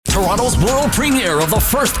Toronto's world premiere of the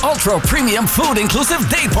first ultra-premium food-inclusive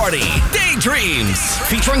day party, Daydreams.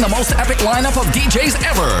 Featuring the most epic lineup of DJs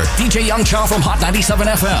ever. DJ Young Chow from Hot 97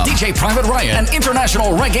 FM, DJ Private Ryan, and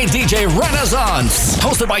international reggae DJ Renaissance.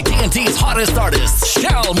 Hosted by TNT's hottest artist,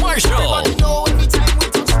 Shell Marshall.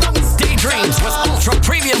 Daydreams with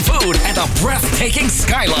ultra-premium food and a breathtaking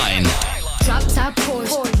skyline. Drop top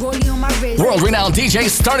Porsche, rolling on my wrist. World-renowned DJs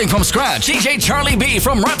starting from scratch. DJ Charlie B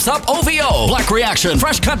from Reps Up OVO. Black Reaction,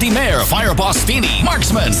 Fresh Cut Mayor, Fireboss Steenie,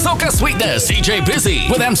 Marksman, Soca Sweetness, DJ Busy.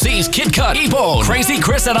 With MCs Kid Cut, Ebo, Crazy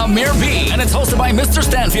Chris, and Amir B. And it's hosted by Mr.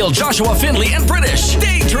 Stanfield, Joshua Finley, and British.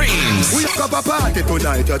 Daydreams. We have a party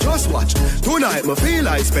tonight, you just watch. Tonight, me feel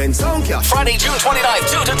I spend some cash. Friday, June 29th,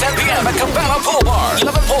 2 to 10 p.m. at Cabana Pool Bar,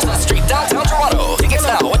 11 Polson Street, downtown Toronto. Tickets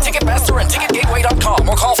now at Ticketmaster and TicketGateway.com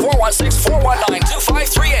or call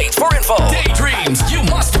 416-419-2538 for info. Daydreams, you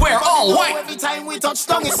must wear all white. Every time we touch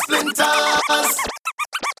down, it splinters.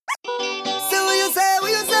 Say what you say, what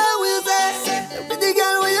you say, what you say. Pretty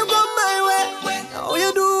girl, when you come my way. How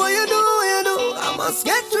you do, what you do, what you do. I must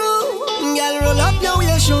get through. Girl, roll up your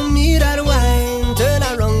way, show me that wine. Turn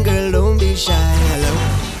around, girl, don't be shy. Hello,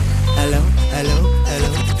 hello, hello, hello.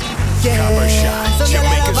 Yeah, so girl, I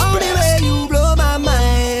love the way you blow my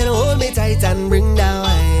mind. Hold me tight and bring that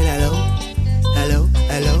wine. Hello, hello,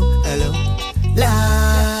 hello, hello.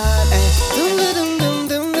 Lord, eh.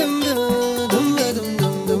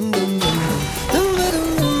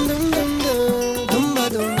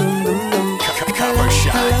 Cover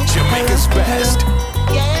shot, Jamaica's best.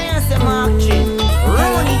 Yes, I'm watching.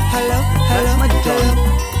 Ronnie, hello, hello, hello.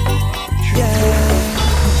 Yeah,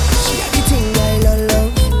 she got the thing I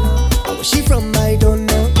love. Where she from, I don't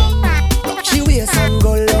know. Rock she waist and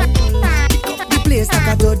go low. Pick up the place like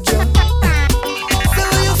a dojo. So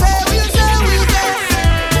what you say, what you say, what you say?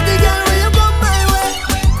 The girl when you come my way.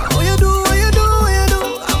 How you do, what you do, what you do.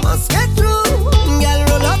 I must get through. Girl,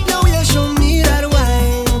 roll up your way, show me that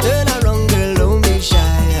wine. Turn around, girl, don't be shy.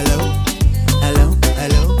 Hello, hello,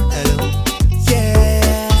 hello, hello.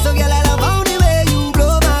 Yeah, so girl, I love how the way you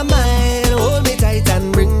blow my mind. Hold me tight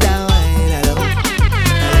and bring that wine. Hello,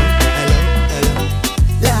 hello, hello, hello.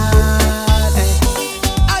 Lord, eh.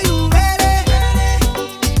 Are you ready?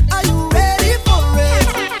 Are you ready for it?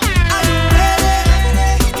 Are you ready?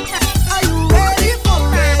 Are you ready for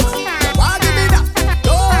it? Why give me that?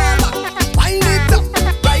 Go back, wind it up,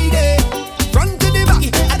 ride it, front to the back,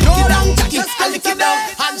 and go down, just a lick it down,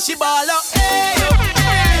 and she ball up. Hey yo,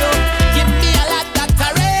 give me a lot that I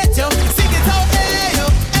rate you. Sing it out, hey yo,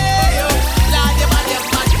 Lord, your body,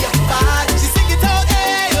 your bad. She sing it out,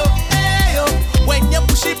 hey yo, when you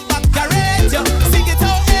push it back, I rate you. Sing it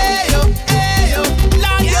out, hey yo,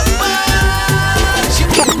 Lord, your bad.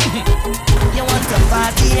 You want to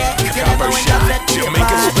party, yeah? You never Cover went shot, to bed to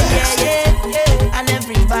Jamaica's party, best. yeah. And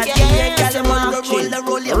everybody, yeah, girl, you want to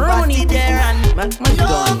roll your body there, and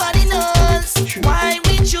nobody knows why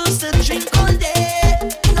we choose to drink all day.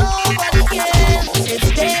 Nobody cares. It's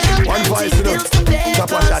there, One voice, plenty you know. bills to pay.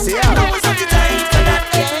 Top one, that's it, yeah. Now it's not the time for that.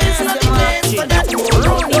 It's not the place for that. No.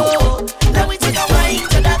 Now we take a wine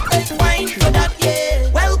to that, wine for that, yeah.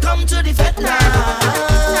 Welcome to the Fed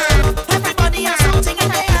Land. Everybody has something in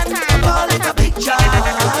their hand. Call it a big job.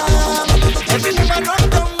 Every woman run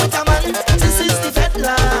down with a man. This is the Fed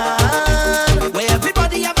Land, where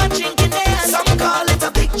everybody have a drink in their hand. Some call it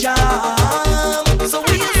a big job. So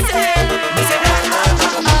what you say? Me say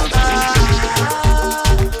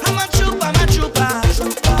I'm a trooper, I'm a trooper.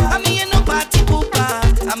 I'm in no party pooper.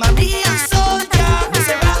 I'm a real soldier. Me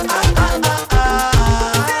say yes, I'm a trooper,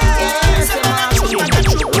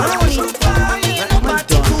 I'm a trooper. I'm in no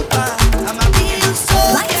party pooper. I'm a real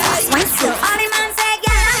soldier.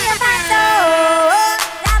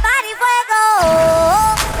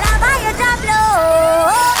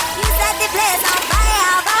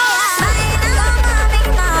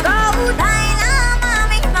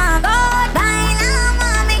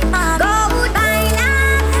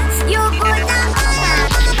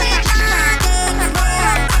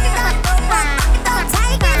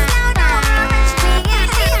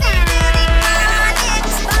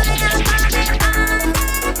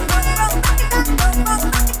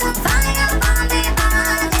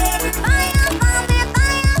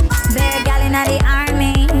 They're gal inna the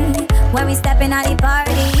army when we step inna the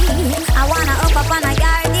party. I wanna up on a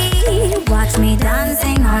yardie. Watch me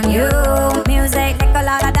dancing on you. Music like a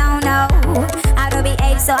lot of down low. I do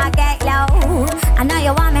behave so I get low. I know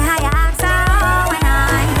you want me how you act so when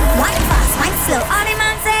I wine fast, wine slow. All the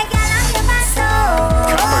man say, girl, I'm your best so.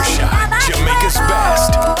 Cover shot, Jamaica's best.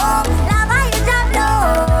 Love how you drop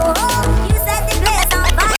low. You set the place on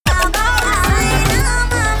fire. Go, go, go, go, go, go,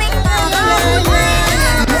 go, go, go, go, go,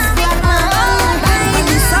 go, go, go,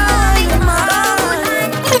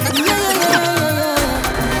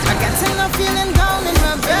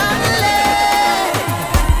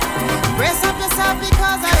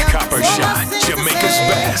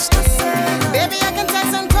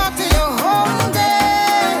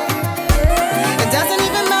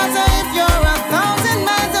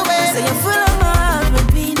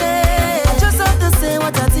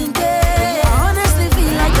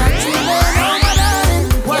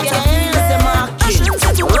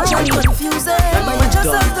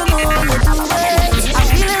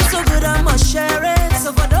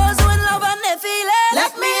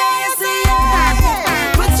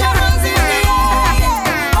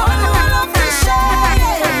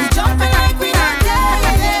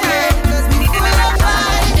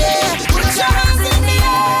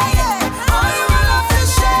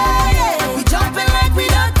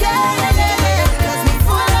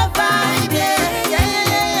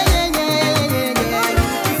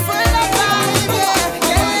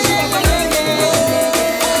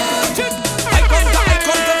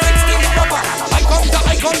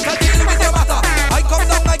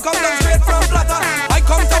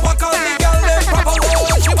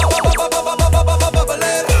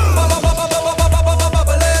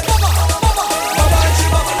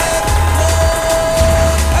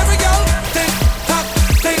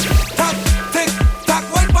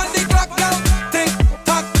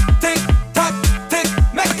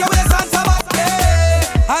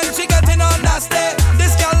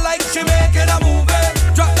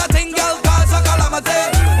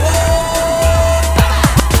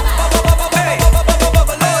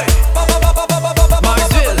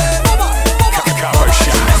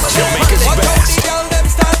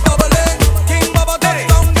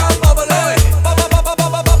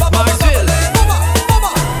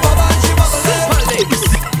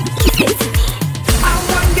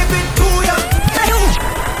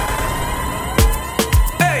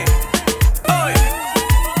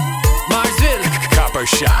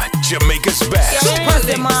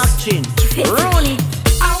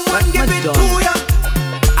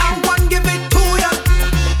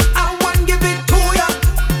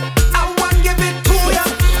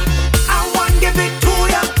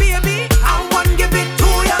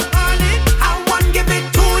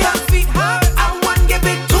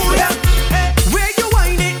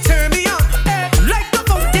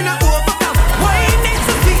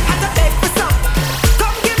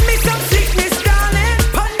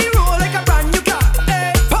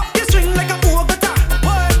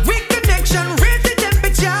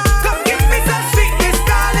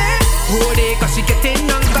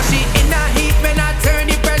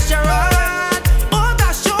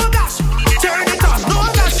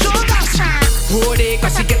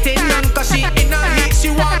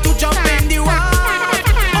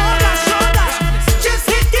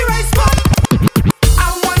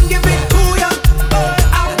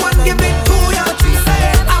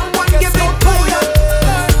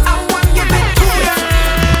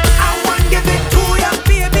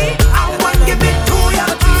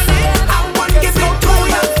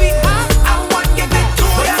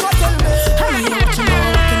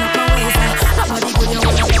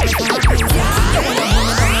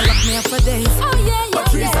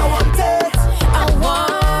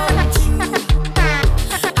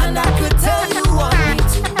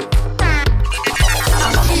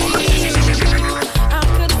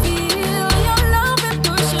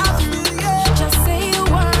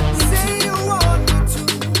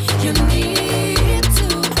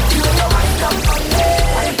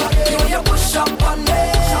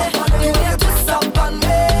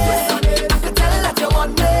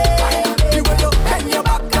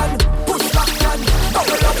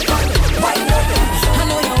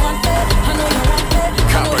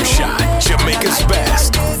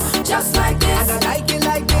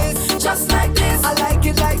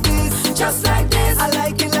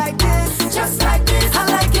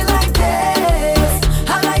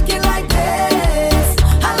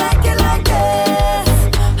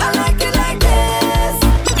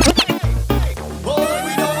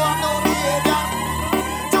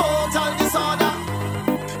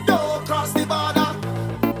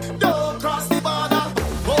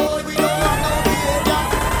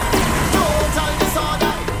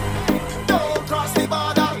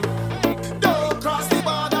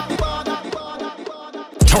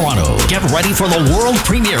 Get ready for the world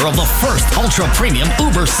premiere of the first ultra-premium,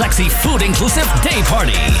 uber-sexy, food-inclusive day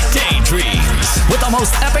party, Daydreams. With the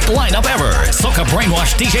most epic lineup ever, Soca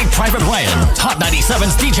Brainwash DJ Private Ryan, Hot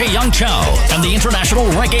 97's DJ Young Chow, and the international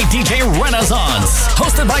reggae DJ Renaissance.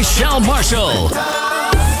 Hosted by Shell Marshall.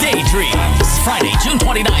 Daydreams, Friday, June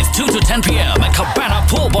 29th, 2 to 10 p.m. at Cabana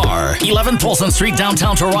Pool Bar, 11 Polson Street,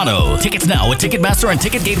 downtown Toronto. Tickets now at Ticketmaster and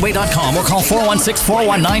TicketGateway.com or call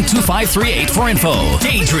 416-419-2538 for info.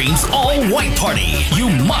 Daydreams All-White Party. You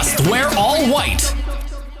must wear all white.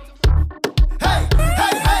 Hey,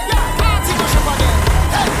 hey, hey, yeah. Party push up again.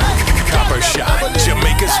 Hey, hey. Copper Shot,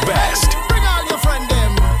 Jamaica's best. Bring all your friend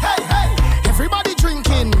them. Hey, hey. Everybody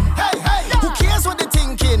drinking. Hey, hey. Who cares what they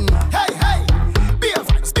thinking? Hey, hey. Beer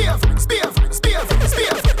vibes, beer vibes, beer vibes, beer vibes,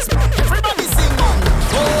 beer vibes. Everybody singing.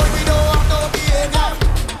 Oh, we don't have no behavior.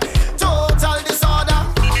 Total disorder.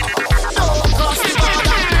 Don't cross the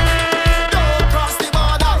border. Don't cross the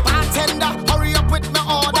border. Bartender, hurry up with my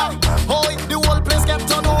order. Oh, the whole place get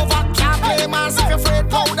turned over. Can't play mass if you're afraid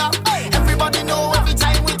powder. Everybody know every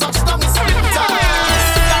time we touch down it's winter.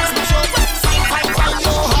 That's my show. Fine, fine, fine,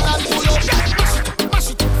 no hand and pull up. Mash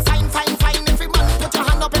it, fine, fine, fine. Every man put your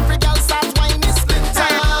hand up, every girl start whining splinters.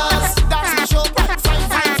 That's my show. Fine,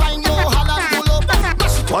 fine, fine, no hand and pull up.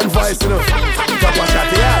 Mash it, One voice, you know. fine, fine, Copper Shot,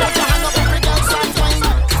 yeah. put your hand up, every girl start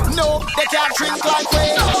whining. No, they can't drink like we.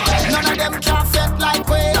 None of them can't fit like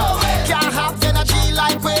we. Can't have energy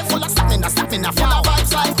like we. Full of stamina, full of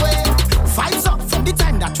vibes like we. Vibes up from the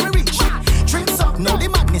time that we reach. Drinks up, now the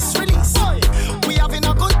madness release. We having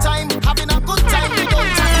a good time, having a good time. We don't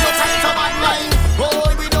have no time for bad mind.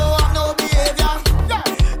 Oh, we don't have no behavior.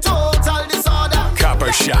 Total disorder.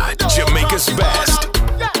 Copper Shot, Jamaica's best.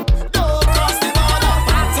 Don't cross the border.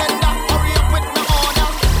 Bartender, hurry up with my order.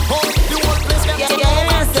 Oh, the whole place gets turned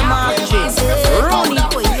over. Can't play mass if you're afraid powder.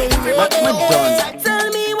 Everybody knows. Tell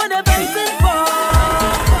me what they're fighting for.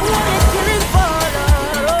 What they're killing for.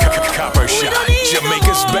 Copper Shot,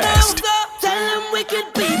 Jamaica's best. Tell them wicked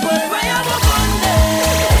people, fire up on them.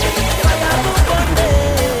 Fire up on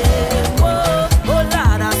them. Oh, oh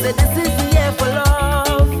Lord, I said this is the year for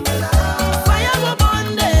love. Fire up on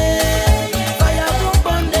them. Fire up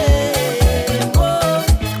on them. Oh,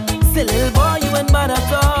 say little boy, you ain't bad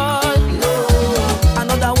at all. No,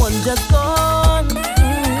 another one just gone.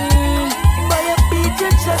 Boy, you beat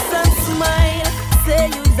your chest and smile. Say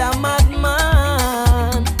you's a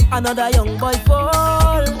madman. Another young boy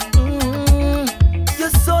fall. Your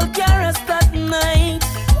soul can't rest at night.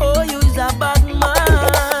 Oh, you's a bad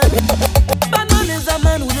man. Bad man is a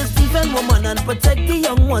man who just defend woman and protect the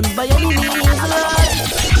young ones by any means, Lord.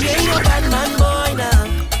 You ain't no bad man, boy, now.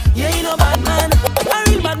 You ain't no bad man. A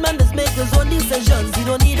real bad man just make his own decisions. He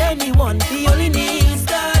don't need anyone. He only needs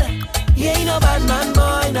God. You ain't no bad man,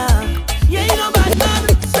 boy, now. You ain't no bad man.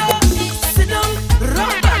 So sit down,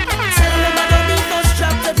 rock back. Tell them I don't need no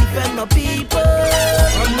strap to defend my people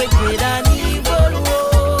from wicked and evil.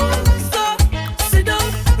 Whoa. So sit down,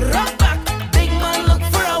 rock back. Big man, look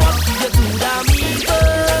for a walk. You do damn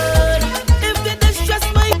evil. If they distress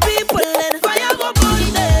my people, then fire go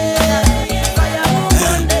burn them. Fire go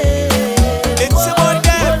burn them. It's about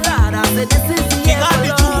them. Oh Lord, I said this is the King year of the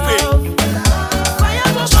for Juve. love. Fire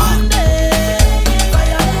go burn them.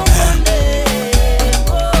 Fire go burn them.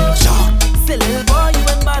 Oh, say little boy, you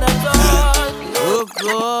ain't bad at all. Oh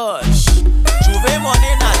gosh. Juve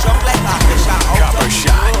money na jump like a fish out Copper of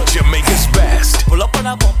Shot, the Jamaica's best. Pull up on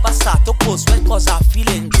a bumper, start to post sweat cause I'm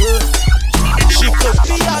feeling good. She could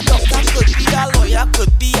be a doctor, could be a lawyer,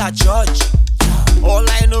 could be a judge. All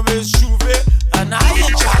I know is Juve, and I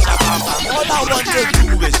in charge of her. All I want to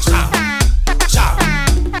do is jam, jam,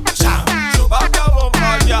 jam. So back up on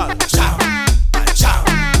my girl, jam, jam,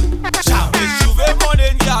 jam. It's Juve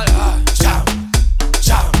morning, girl, jam,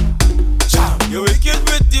 jam, jam. You wicked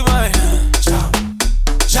with the mind, jam,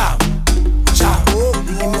 jam, jam. Oh,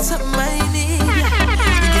 give me something I need.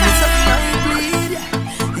 Give me something I bleed.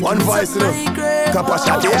 One voice, you know. Copper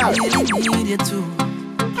Shot, yeah. I really need you too.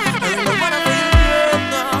 I don't wanna feel good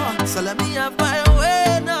now. So let me have my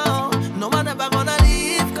way now. No man ever gonna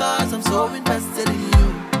leave, cause I'm so invested in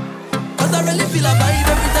you. Cause I really feel a vibe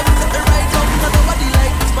every time we set the right up. Not nobody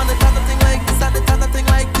like this man, the kind of thing like this and the kind of thing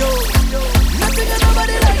like you. Nothing and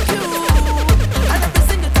nobody like you. And every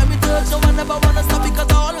single time we touch, no one ever wanna stop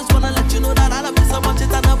because I always wanna let you know that I love you so much.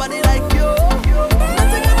 It's nobody like you.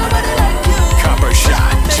 Nothing and nobody like you. Copper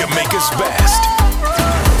Shot, Jamaica's best.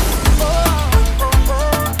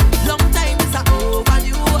 Long time is a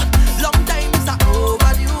overdue. Long time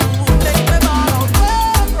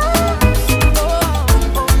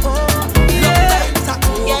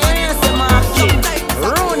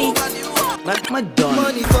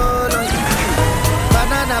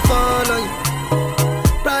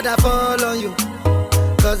you.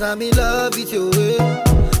 Cause I'm in love with you.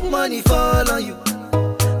 Money fall on you.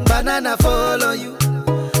 Banana fall on you.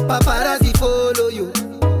 Paparazzi follow you.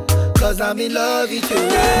 Cause I'm in love with you.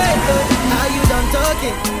 Are you done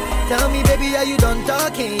talking? Tell me baby, are you done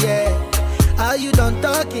talking? Yeah. Are you done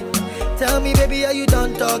talking? Tell me baby, are you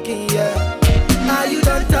done talking? Yeah. Are you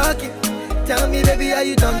done talking? Tell me baby, are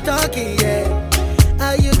you done talking? Yeah.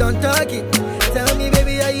 Are you done talking? Tell me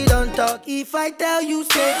baby, are you done talk? If I tell you,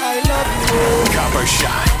 say I love you. Copper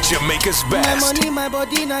Shot, Jamaica's best. My money, my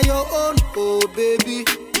body, now your own. Oh baby.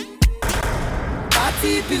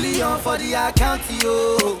 30 billion for the account,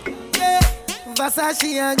 yo. Yeah.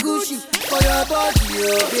 Versace and Gucci for your body,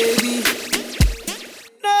 oh baby.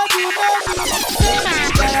 No do,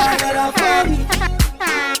 gotta for me.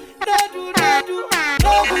 No do,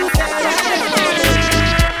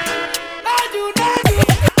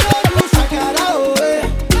 shakara, oh eh.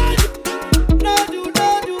 No do.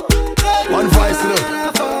 One voice, look.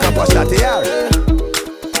 Copper Shot here.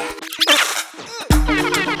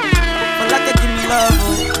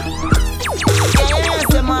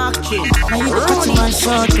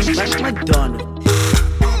 Like Madonna.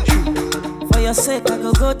 For your sake, I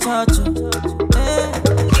go touch you. Yeah.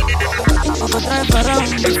 I go drive around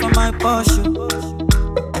for my Porsche.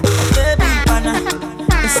 Baby, pana,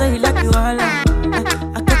 they say you like you all. I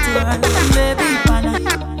got you all. Baby, pana,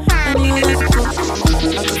 and you let's go. I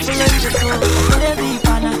go follow you to go. Baby,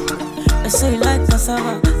 pana, they say you like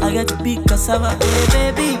cassava. I get to big cassava. Hey,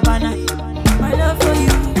 baby, pana, my love for you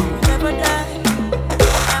never die.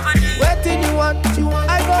 Waiting you want, I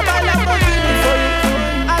go buy Lamborghini for you.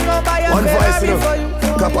 I go buy a One voice, Ferrari for you.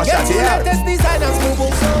 Copper Get Shot you here. latest designers, boo.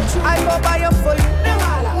 I go buy them for you.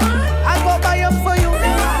 I go buy them for you. I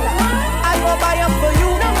go buy them for you.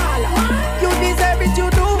 You deserve it, you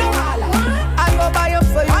do. I go buy them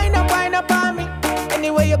for you. Wine up on me.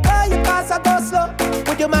 Anyway you go, you pass, I go slow.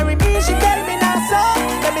 Would you marry me? She tell me not so.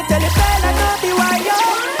 Let me tell you, fella, no be why yo.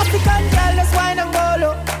 African girl, let's wine and go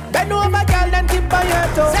low. Bend over, girl, then tip on your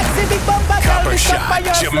toe. Sexy big bumper, girl, Copper lift up on Shot,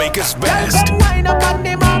 your toe. Jamaica's Girl, best. come wine up on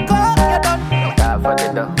the marco. You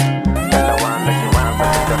done.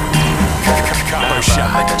 Copper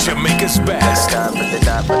Shot, Jamaica's best.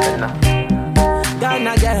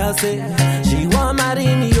 Ghana girl say she want marry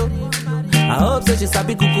me yo. I hope so she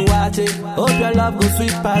sabi kuku wache. Hope your love go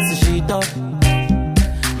sweet past the sheet up.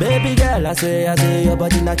 Baby girl, I say your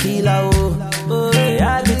body na killer oh. Oh,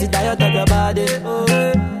 yeah, I get it tired of your body. Oh,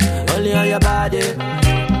 only on your body.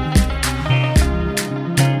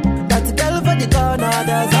 That girl for the corner,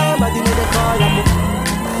 there's somebody with a call am.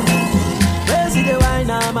 See the wine,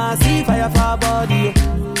 I'ma see fire for her body.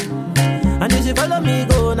 And if she follow me,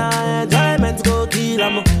 go now, enjoyment go kill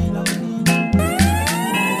 'em.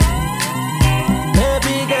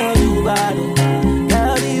 Baby girl, you bad,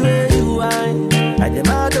 girl, the way you whine. I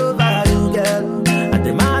demand over you, girl. I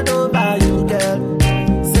demand over you, girl.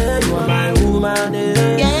 Say you are my woman,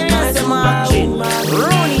 my superwoman.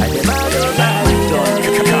 I demand over you, girl.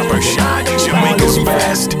 Copper Shot, Jamaica's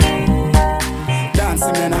best.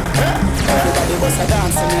 Dancing, man. Everybody was a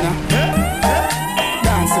dancing, man.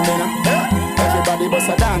 Dancing, man. Everybody was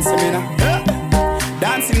a dancing, man.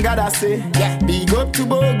 Dancing, God, I say. Big up to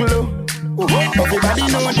Boglo. Everybody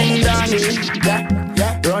know ding dong,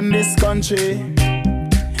 yeah. Run this country.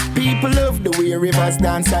 People love the way rivers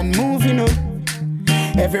dance and move, you know.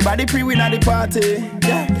 Everybody pre-win at the party.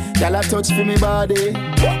 Y'all a touch for me body.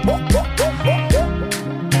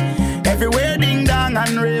 Everywhere ding dong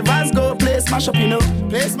and rivers go, play smash up, you know.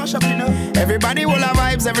 Play smash up, you know. Everybody will have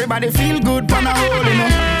vibes, everybody feel good, pan a hole, you know.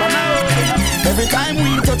 Pan a hole, you know. Every time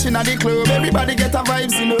we touching at the club, everybody get a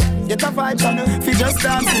vibes, you know. Get a vibes, you know. Fi just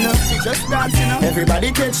dance, you know. Fi just dance, you know.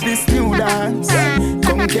 Everybody catch this new dance.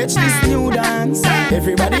 Come catch this new dance.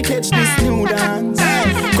 Everybody catch this new dance.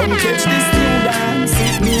 Come catch this new dance.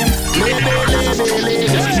 It name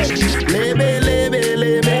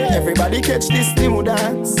lebe. Everybody catch this new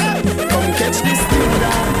dance. Come catch this new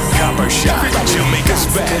dance. Copper Shot, Jamaica's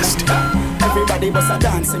best. Everybody bust a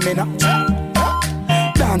dancing, me now.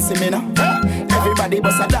 Dancing, me now. Everybody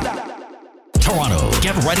bust a dance. Toronto,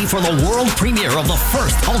 get ready for the world premiere of the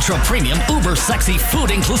first ultra-premium, uber-sexy,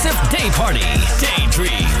 food-inclusive day party,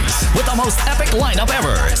 Daydreams. With the most epic lineup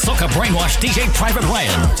ever, Soca Brainwash DJ Private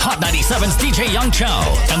Ryan, Hot 97's DJ Young Chow,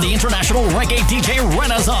 and the international reggae DJ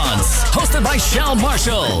Renaissance. Hosted by Shell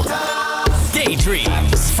Marshall.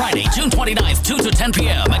 Daydreams, Friday, June 29th, 2 to 10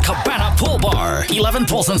 p.m. at Cabana Pool Bar, 11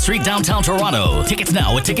 Polson Street, downtown Toronto. Tickets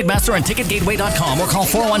now at Ticketmaster and TicketGateway.com or call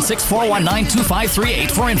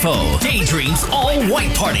 416-419-2538 for info. Daydreams All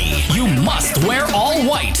White Party. You must wear all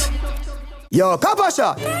white. Yo, Copper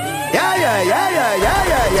Shot. Yeah.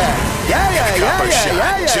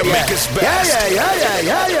 Jamaica's best.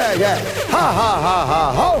 Yeah.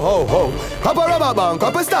 Ha. Ho. Copper rubber band,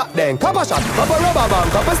 copper stop then. Copper Shot, copper rubber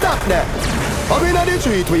band, copper stop then. Up inna the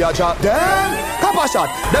street we a drop them. Copper Shot,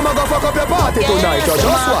 them a go fuck up your party tonight. You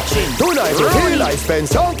just watch. Tonight you feel like spend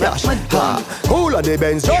some cash. Cool on the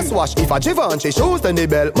Benz, just watch. If a Givenchy shoes, then the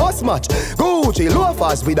belt must match. Gucci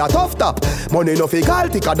loafers with a tough top. Money no fi call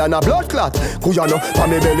thicker than a blood clot. Kuyano for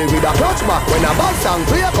me belly with a clutch back. When a bad song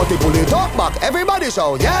play, cut it pull it up back. Everybody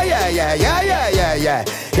shout yeah.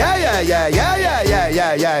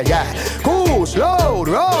 Cool, slow,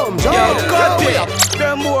 rum, jump. Yo, cut it.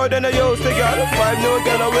 Them more than I used to get. 5 new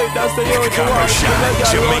girl away, that's the youth you want.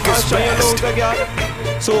 Jamaica's best.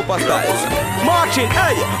 Superstars marching,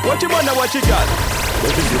 hey, what you wanna, what you got?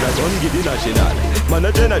 What is it that don't give you national? Man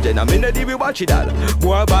a gen, me no deal with watch it all.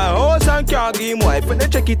 Boy buy a house and car give him wife, when they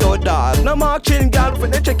check it out dog. No marching gal, when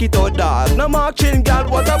they check it out dog. No marching gal,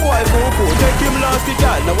 what a boy foo. Take him last the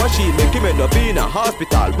gal, now what she make him end up in a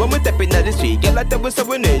hospital. When we step in the street, girl like that we say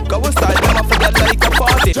we need. Go and style them off for that like a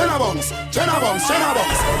party. Jenna Bunks.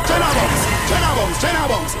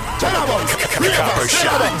 Copper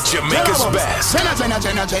Shot, Jamaica's best.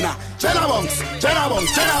 Jenna Bunks.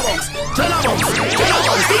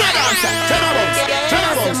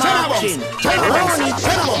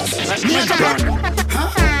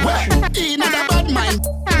 In a bad mind.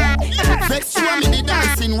 Vex you me the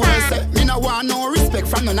dancing worse. Me no want no respect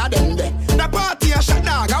from none of them there. The party a shot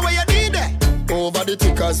dog, how you did it? Over the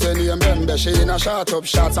tickers when you remember. She in a shot up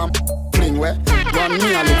shots and fling where. Run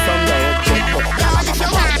me a look from the up.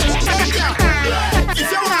 If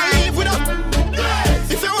you want live without,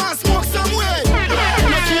 if you want smoke some way,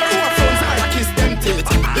 no care who a phones are kiss them teeth.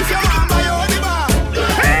 If you want buy your the bar,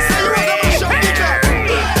 say you want to mash up the club.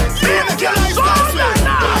 You make your life dance way.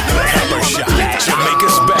 Copper Shot,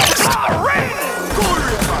 Jamaica's best. Cool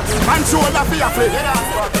ravers, man shoulder for your flick.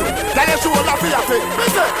 Tell your shoulder for your flick.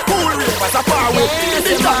 Cool ravers, a far away.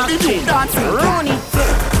 This is the new dancing. Ronnie,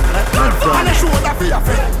 Man a shoulder for your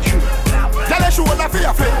flick. Tell your shoulder for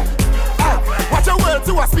your flick. Watch your words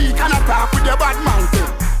to a speak and attack with your bad man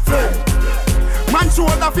thing. Man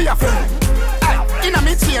shoulder for your friend. Inna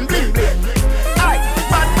me chain bling bling.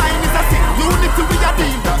 Bad mind is a sin. Unity we a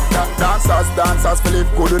deal. Dancers Philip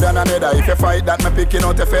gooder than another. If you fight that, me picking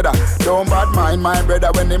out a feather. Don't bad mind my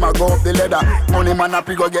brother when him a go up the ladder. Money man up,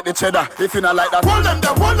 he go get the cheddar. If you not like that, hold them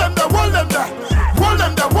there. Hold them there. Hold them there. Hold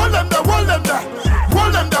them there. Hold them there. Hold them there. Hold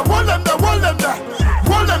them there. Hold them there. Hold them there.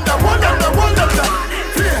 Hold them there. Hold them there. Hold them there.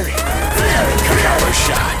 Copper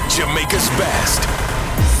Shot, Jamaica's best.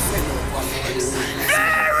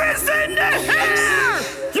 There is in the air.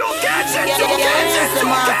 You catch it, you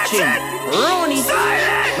catch it. Ronnie,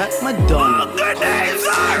 Silent. Madonna. The names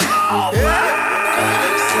are over.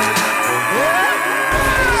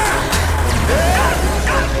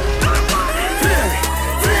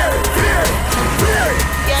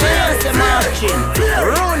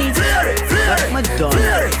 Ronnie,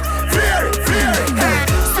 Madonna.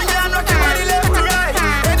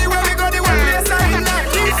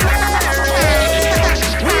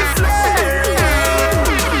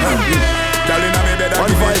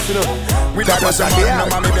 We that was a man, no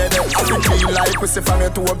mommy bed. I feel clean like pussy from your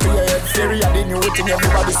toe up to your head. Theory, I didn't know it in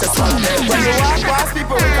everybody says one day. When you walk past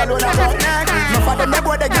people, we can learn about neck. No for them, they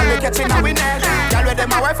boy, they can make catching our neck. Girl, with them,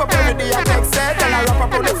 my wife up every day, I take set. And I wrap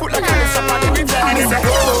up on the foot like I lift up on the bridge. And he say,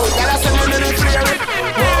 whoa, girl, I say me flare it.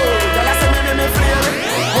 Whoa, girl, I say me flare it.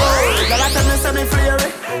 Whoa, girl, I tell me say me flare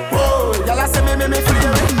it. Whoa, girl, I say me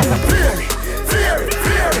flare it. Flare it.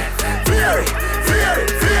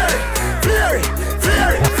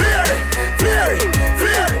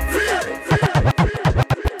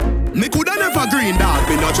 Me coulda never green dog,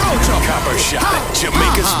 me no chow. Copper Shot,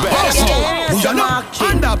 Jamaica's best. You know,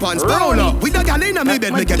 underpants, Paolo. With the gal inna me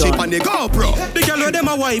bed, me catch it on the GoPro. The girl with them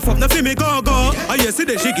a wife up, no fi me go. I see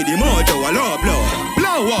the she give the mojo a low blow.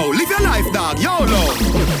 Blow wow, live your life, dog, YOLO.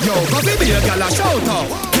 Yo, go fi be a gal a shout out.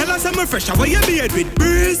 Tell us I'm fresh, how you beard with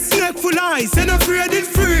breeze. Neck full ice, and afraid it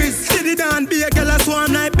freeze. Steady down, be a gal a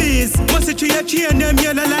swarm like bees. Must it tree a chain, them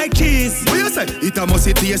yellow like cheese. What you say? It a must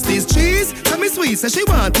taste this cheese. Tell me sweet, say she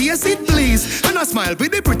want taste it please. And I smile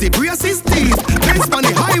with the pretty braces teeth. Benz on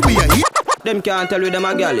the highway. Them can't tell you them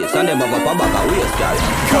a gal is, and them have a back a waist gal.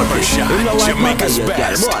 Copper Shot, Jamaica's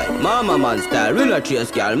best. Boy, mama man style, real a chase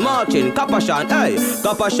gal. Marching, Copper Shot, hey.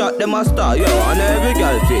 Copper Shot them a star, yo. And every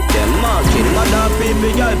gal fit them. Marching, mother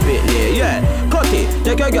people gal fit me, yeah. Cut it,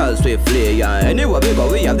 take your a girl swiftly, yeah. Anyway, we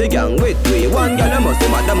go, we have the gang with we. One girl, I must be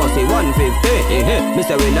mad, I must be 150. Me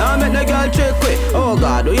say we now make the girl trick quick. Oh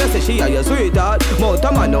God, do you say she are your sweetheart?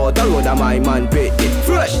 Motor man out the road, and my man pretty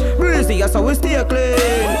fresh, breezy, that's how we stay clean.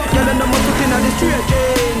 Yeah, then I'm looking at the straight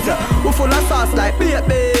jeans. We full of sauce like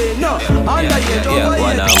baby. No, under age, over age.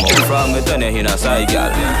 One more from me, turn it in a side, girl.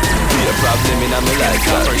 Be a problem in a me life,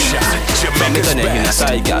 girl. From me, turn it in a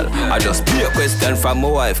side, girl. I just be a question from my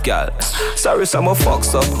wife, girl. Sorry, some of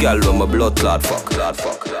fucks up, girl. When my blood clot fuck.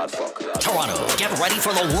 Toronto, get ready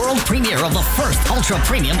for the world premiere of the first ultra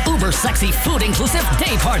premium uber sexy food inclusive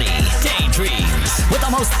day party, Daydreams, with the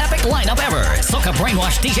most epic lineup ever. Soca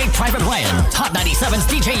Brainwash DJ Private Ryan, Hot 97's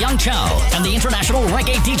DJ Young Chow, and the international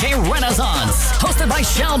reggae DJ Renaissance, hosted by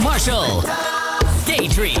Shell Marshall.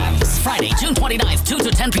 Daydreams, Friday, June 29th, 2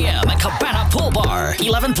 to 10 p.m. at Cabana Pool Bar,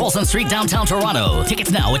 11 Polson Street, downtown Toronto.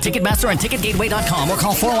 Tickets now at Ticketmaster and TicketGateway.com or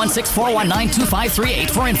call 416-419-2538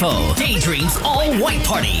 for info. Daydreams All White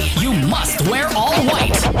Party. You must wear all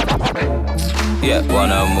white. Yeah,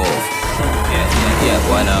 wanna move. Yeah,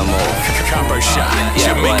 wanna move. Copper Shot,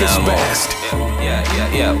 Jamaica's best.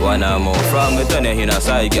 Yeah, wanna move. From me turn it in a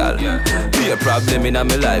side, girl. Be a problem in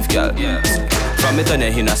my life, girl. From me turn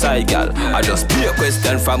it in a side, girl. I just be a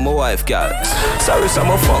question from my wife, girl. Sorry, some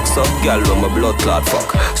of fucks up, girl, when my blood clot fuck.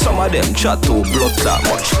 Some of them chat too blood clot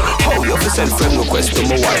much. How you fi send friend request to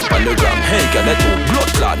my wife on the gram? Hey, girl, that too blood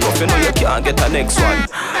clot. Nothing know you can't get a next one.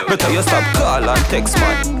 Better you stop call and text,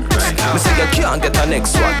 man. Me say you can't get a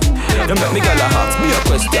next one. You make me girl ask me a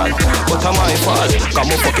question, but am I fault? Come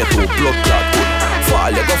on, fuck you too blood clot good.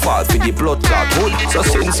 Fall, you go fall for the blood clot hood. So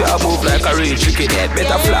since you move like a real chicken head,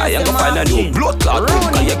 better fly and go find a new blood clot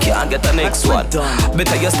hood. Cause you can't get the next one.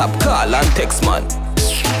 Better you stop call and text, man.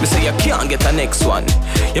 Me say you can't get the next one.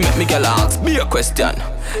 You make me girl ask me a question.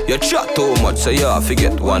 You chat too much, so you have to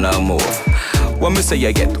get wanna move. When me say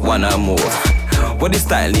you get wanna move, what is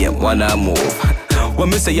style name wanna move? When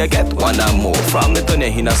me say you get wanna move, from me turn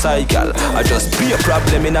it in a side, girl. I just be a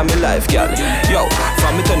problem in my life, girl. Yo,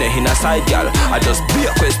 from me turn it in a side, girl. I just be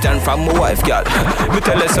a question from my wife, girl. Me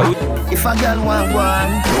tell her so. If a girl want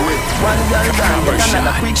one, do it. One girl down, get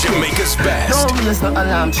another quick Jamaica's best. Don't raise no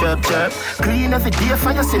alarm, chirp, chirp. Clean every day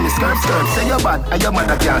for you see me skirt. Say you're bad, and your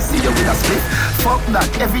mother can't see you with a split. Fuck that,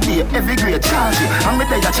 every day, every grade, charge it. And me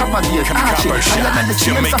day a chopper gate, arch it. And you're not the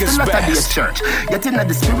same as the latter day church. Get in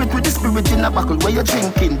the spirit with the spirit in a buckle where you're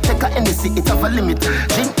drinking. Take a Hennessy, it have a limit.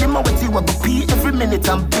 Drink them out with you, I go pee every minute.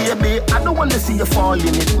 And baby, I don't wanna see you fall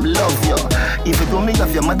in it. Love you. If you do me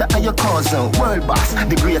of your mother and your cousin, world boss,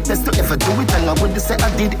 the greatest to ever do it. And I would say I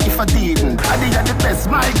did if I didn't. I did the best,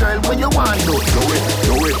 my girl, what you want to do? Do it,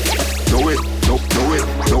 do it, do it, do it,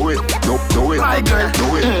 do it, do it, my girl,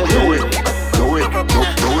 do it, do it, do it,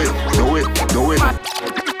 do it, do it, do it.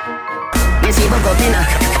 Missy Bocopina,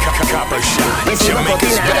 Copper Shot, Missy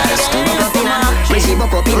Jamaica's best. Bocopina, Missy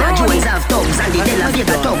Bocopina, Jones have thugs and the Della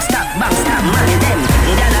Vega thugs. Stop, bang, stop, man, them.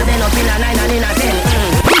 Gala been up in a 9 and in a 10.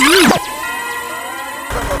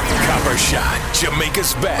 Copper Shot,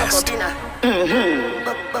 Jamaica's best.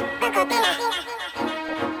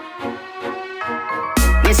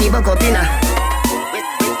 Missy Bocopina,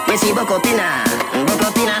 Missy Bocopina,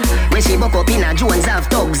 Bocopina, Missy Bocopina, Jones have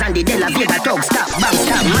thugs and the Della Vega thugs. Stop, bang,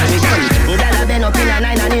 stop, man, them. Gala been up in a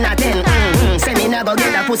 9 and in a 10. Say me never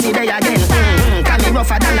get a pussy there again. Can me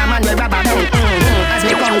rougher than a man with rubber band. As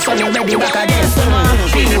me come, so me ready back again.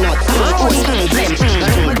 Peanut, oats,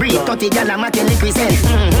 blem. Breathe 30 gal a matin liquid send.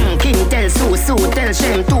 King tell Sue tell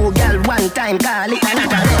Shem. 2 gal one time call it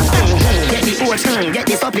another rem. Get the oats, get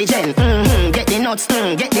the supply gen. Get the nuts,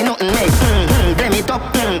 get the nothing made. Blem it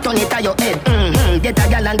up, turn it to your head. Get a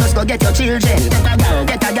gal and just go get your children.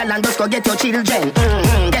 Get a gal and just go get your children.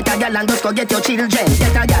 Get a gal and just go get your children.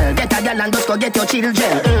 Get a gal and just go get your children.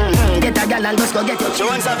 Get a gal and just go get your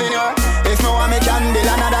children. Jones Avenue, if no one me can build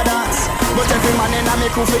another dance. But every man in a me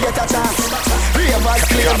crew get a chance. Ravers,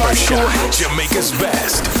 Copper flavors, Shot, Jamaica's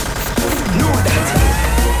best. know that.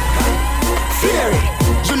 Fear it,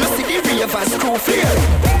 you know see the ravers crew fear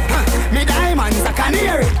it. Me diamonds a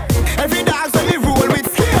canary. Every dog so me roll with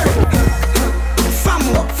scary.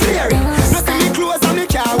 Fambo, fear it. No see me clothes and me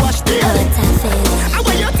car wash daily. And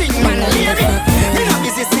when you think man leary, me not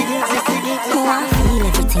busy signal. I feel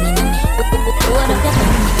everything in me. What up your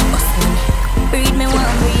tongue? Breathe me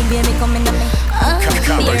one, breathe, baby, come in to me.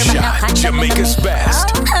 Copper Shot, Jamaica's best.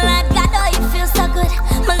 Lord God, oh, you feel so good.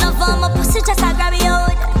 My love for my pussy, just I grab your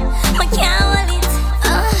hood. My can't hold it.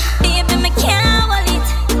 Baby, me can't hold it.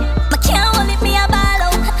 My can't hold it, me a ball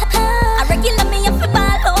out. I regular me up a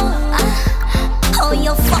ball out. Oh,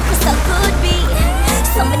 you fuck me so good, B.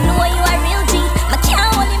 So me know you a real G. My can't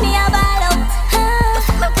hold it, me a ball out.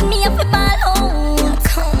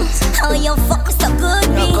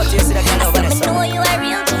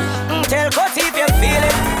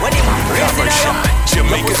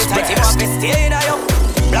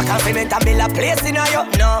 and cement and build a place in you.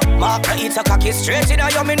 No, Mark eat a cocky straight in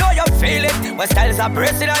you. Me know you feel it. When styles are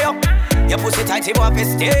bracing you. Your pussy tight, you want to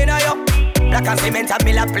stay in you. Black and cement and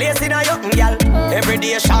build a place in you, girl. Every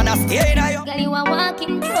day Shana stay in you. Girl, you a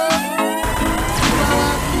walking trophy. You a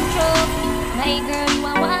walking trophy. My girl, you a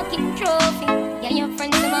walking trophy. Yeah, your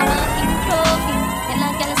friends them a walking trophy. Tell a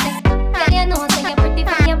girl say, girl, you know say you're pretty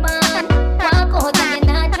from your band. Walk out and you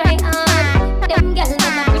not try hard. Them girls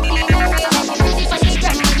them a pretty in a real life. You pretty from the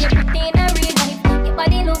gram, you pretty in a real life. Your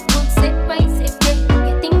body look good, set right, set right.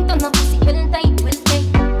 Your thing turn up, pussy well tight, well tight.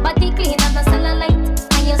 Body clean and no cellulite.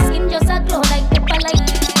 And your skin just a glow like pepper light.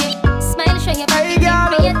 Smile, show your body,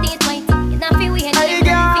 your teeth white. You not feel weird, you not feel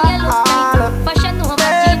look tight. Fashion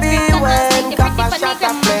over jeans,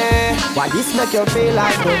 why this make you feel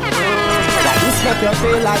like though? Why this make you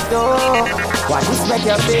feel like though? Why this make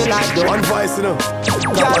you feel like though? One voice, you know. Girl,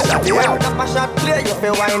 when the shot play, you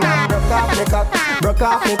feel wine and broke off me cock, broke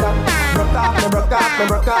off me cock, broke off me, broke off me,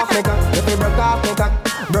 broke off me cock. You feel broke off me cock,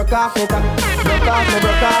 broke off me cock, broke off me,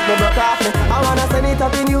 broke off me, broke off me. I wanna send it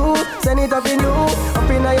up in you, send it up in you, up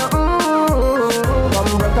in your come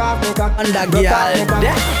broke off me cock, broke off me cock,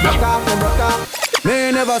 broke off me, broke off.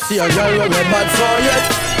 Me never see a girl with me bad so yet.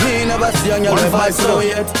 Me never see a girl with bad so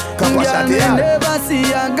yet. Girl, me never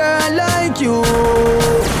see a girl like you.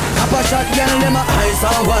 Kappa shot girl, them a ice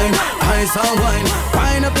and wine, ice and wine.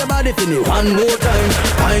 Wind up your body for me one more time.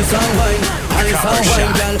 Ice and wine, ice and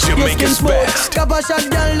wine, girl. Your skin smooth. Kappa shot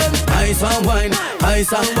girl, them ice and wine,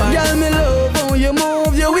 ice and wine. Girl, me love how you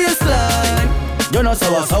move your waistline. You're not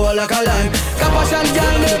sour, sour like a lime. Kappa shot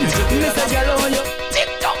girl, them me say girl, how you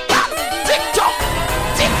tick-tock, tick-tock.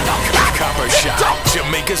 Copper Shot,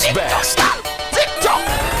 Jamaica's best. Tick-tock,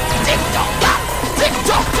 tick-tock,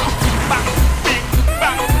 tick-tock. Bang, ding,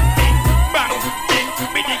 bang, ding, bang, ding,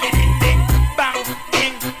 biddy-ding, ding, bang,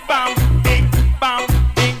 ding, bang, ding, bang,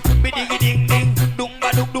 ding, biddy-ding, ding, dung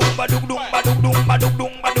ba dung dung ba dung dung ba dung dung ba dung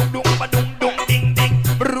dung ba dung dung ba dung dung ding ding,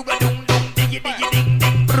 bruga dung dung diggy-diggy ding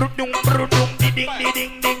ding, brudung brudung ding ding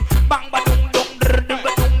ding ding, bang ba dung dung dung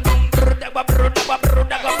ba dung dung bruda ba bruda ba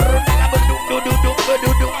bruda ba bruda ba dung dung dung dung ba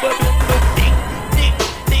dung dung ba dung.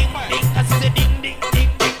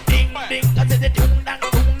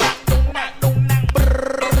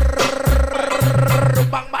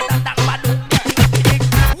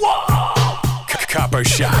 Copper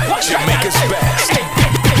Shot, Jamaica's best.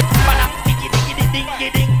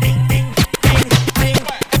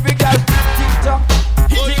 Every girl, TikTok,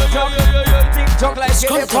 TikTok like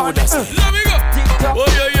any part. TikTok, TikTok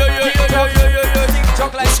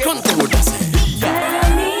like any part.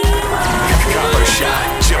 Copper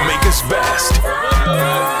Shot, Jamaica's best.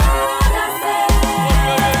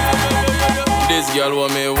 This girl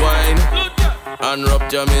want me wine and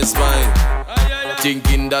rupture me spine.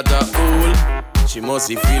 Thinking that a fool, she must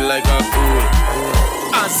feel like a fool.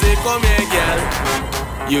 I say come here girl,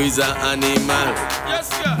 you is an animal.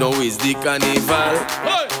 No is the carnival.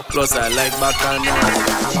 Plus I like bacchanal.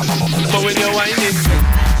 But when you're whining,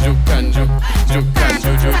 juke and juke, juke and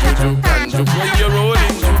juke, juke and juke. When you're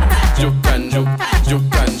rolling, juke and juke,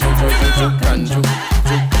 juke and juke, juke and juke.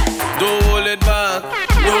 Don't hold it back,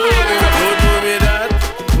 no, don't do me that.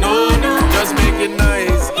 No, just make it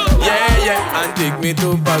nice. And take me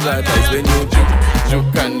to paradise when you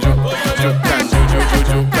juke and juke, juke and juke,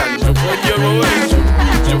 juke and juke. When you're rolling,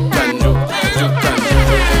 juke and juke, juke and juke,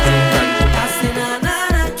 juke and juke. I say na na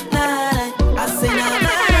na na, I say na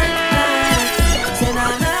na na na, say na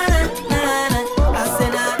na na na, I say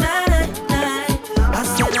na na na na, I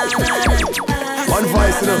say na na na. One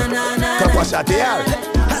voice, you know. Copper Shot, yeah.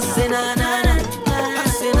 I say na na na, I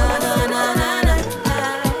say na na na na.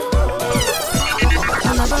 I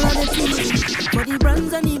never had a thing for the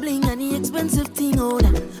brands and the bling and the expensive thing, oh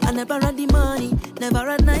that. I never had the money, never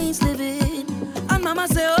had nice living. And mama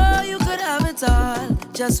say, oh, you could have it all,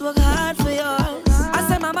 just work hard for yours. I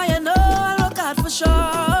say, mama, you know I'll work hard for sure.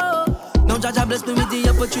 Now Jaja bless me with the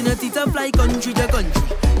opportunity to fly country to country.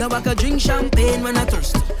 Now I could drink champagne when I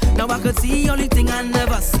thirst. Now I could see only thing I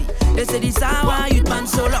never see. They say this how I youth man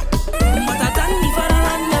so long. But I thank me for the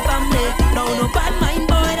land your family. Now no bad mind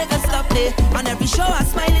boy they can stop me. On every show I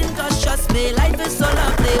smiling cause trust me, life is so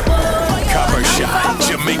lovely. Oh, Copper Shot,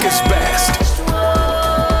 Jamaica's best.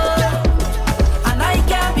 and I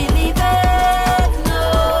can't believe it, no.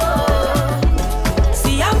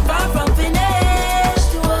 See I'm far from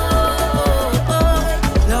finished,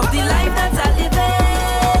 love the life that I live in,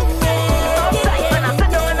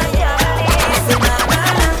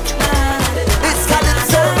 It's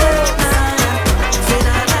Calypso.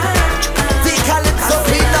 The Calypso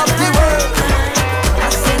queen of the world.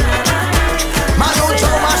 Manu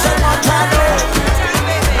Joe Marshall Montano.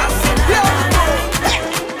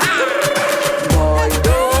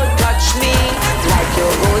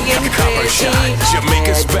 Shot,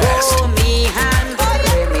 Jamaica's best. Me hand,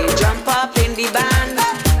 let me jump up in the band.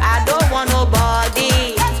 I don't want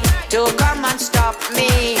nobody to come and stop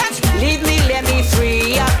me. Leave me, let me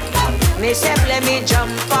free up. Myself, let me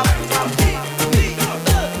jump up.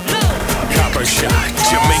 Copper Shot,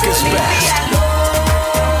 Jamaica's best.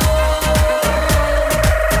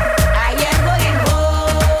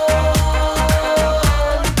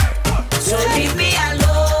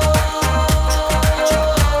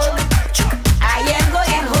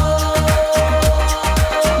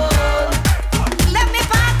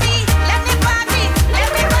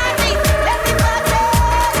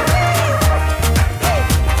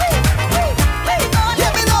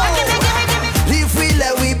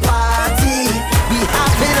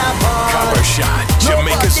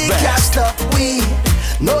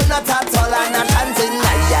 No, not at all, I'm not chanting.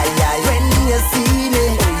 Ay, ay, ay. When you see me,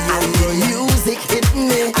 and the music hit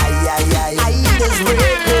me, ay, ay, ay. I just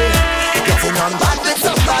break me, getting on bad with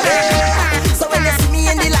somebody. So when you see me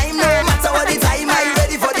in the line, no matter what the time, I'm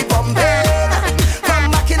ready for the pumping.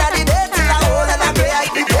 From back in the day till I hold and I pray, I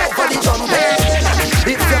prepare for the jumping.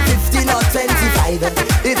 If you're 15 or 25,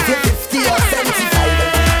 if you're 50 or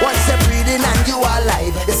 75, once you're breathing and you are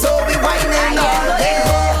alive, so we whining all day.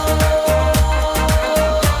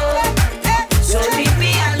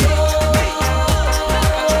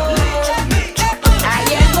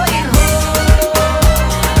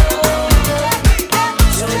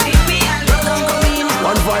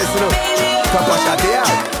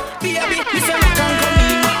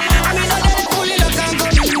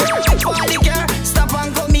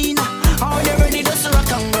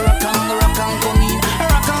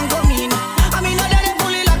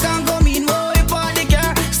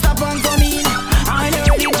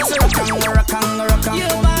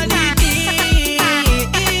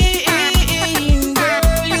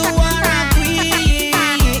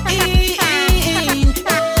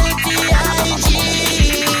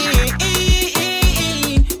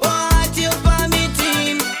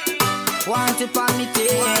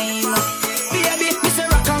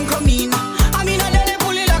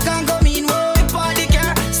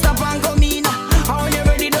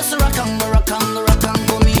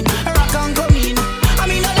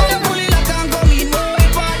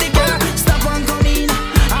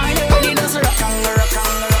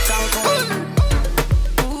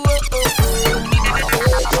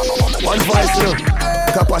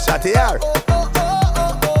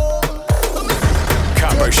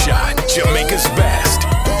 Copper Shot, Jamaica's best.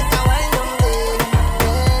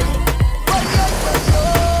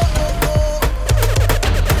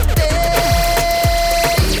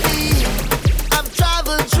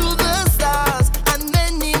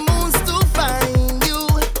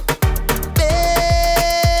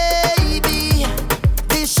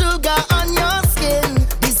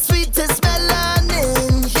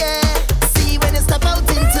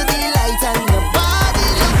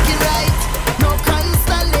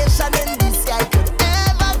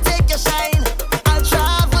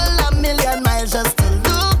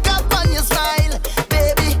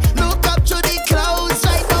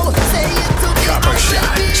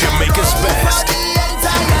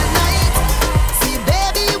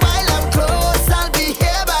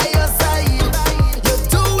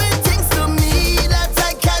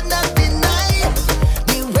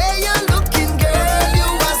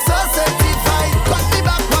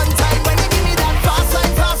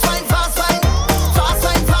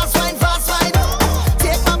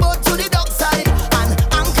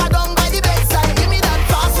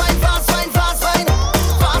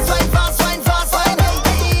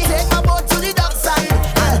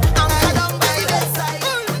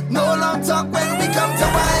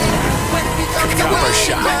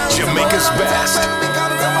 Jamaica's best.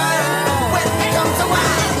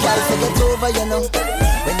 Girl, forget over, you know.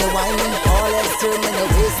 When you're whining, all else turn when your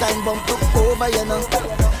waistline bump up over, you know.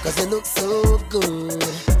 Cause you look so good.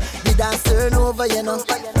 The dance turn over, you know.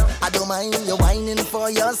 I don't mind you whining for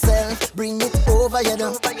yourself. Bring it over, you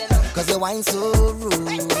know. Cause you whine so rude.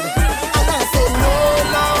 And I say no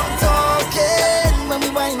long talking. When we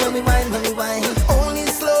whine, when we whine, when we whine. Only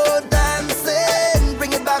slow dancing.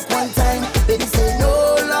 Bring it back one time. Baby say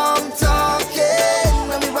no long talking.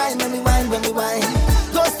 When we whine, when we whine, when we whine.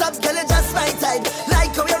 Don't stop, girl, you just my type.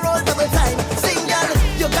 Like how you roll double time. Sing, girl,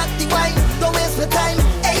 you got the wine. Don't waste my time.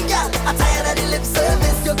 Hey, girl, I'm tired of the lip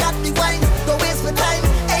service. You got the wine. Don't waste my time.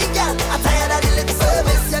 Hey, girl, I'm tired of the lip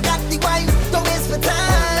service. You got the wine. Don't waste my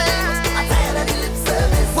time. I'm tired of the lip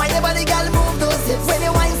service. Why nobody girl move those hips? When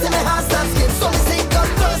you whine, see my heart start skip. So me say,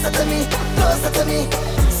 come closer to me, closer to me.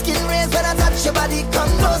 Skin raised when I touch your body.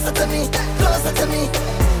 Come closer to me, closer to me.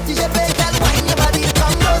 DJ play, girl, whine your body.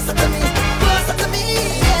 Come closer to me.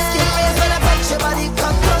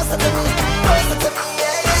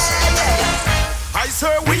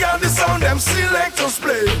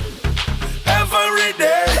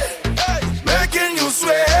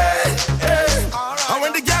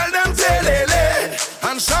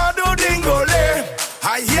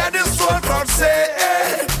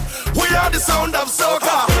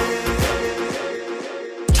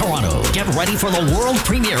 Toronto. Get ready for the world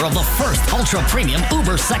premiere of the first ultra-premium,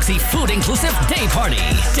 uber-sexy, food-inclusive day party,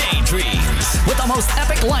 Daydreams. With the most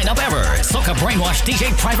epic lineup ever, Soca Brainwash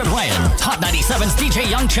DJ Private Ryan, Hot 97's DJ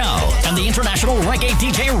Young Chow, and the international reggae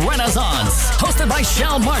DJ Renaissance. Hosted by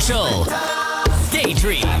Shell Marshall.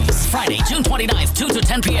 Daydreams, Friday, June 29th, 2 to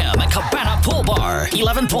 10 p.m. at Cabana Pool Bar,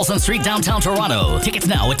 11 Polson Street, downtown Toronto. Tickets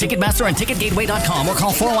now at Ticketmaster and TicketGateway.com or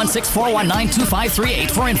call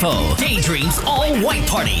 416-419-2538 for info. Daydreams All-White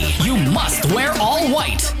Party. You must wear all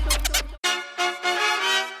white.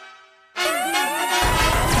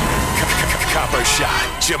 Copper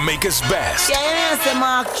Shot, Jamaica's best. Yeah, it's a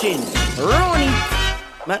marching. Rooney,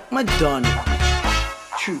 Mac Madonna.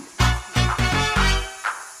 True.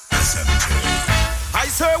 I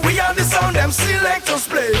swear we are the sound them selectors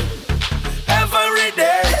play every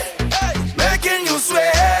day, making you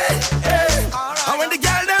sway. And when the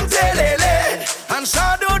girl them telele and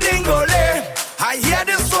shadow dingole, I hear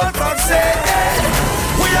this whole crowd say,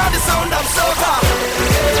 we are the sound of soca.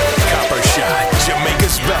 Copper Shot,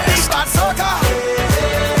 Jamaica's best. Big bad soca.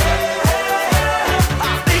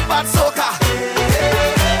 Big bad soca.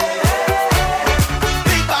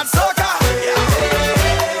 Big bad soca.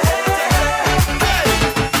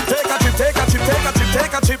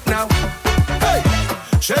 Take a trip now. Hey,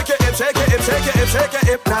 shake it, shake it, shake it, shake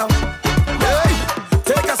it now. Hey,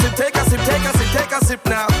 take a sip, take a sip, take a sip, take a sip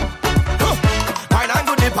now.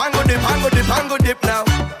 Pango dip, pango dip, pango dip, pango dip now.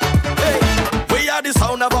 Hey, we are the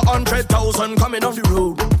sound of 100,000 coming off the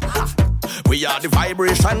road. We are the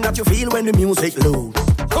vibration that you feel when the music loads.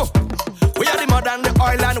 We are the mud and the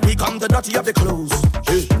oil and we come the dirty of the clothes.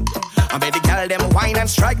 I made the girl them wine and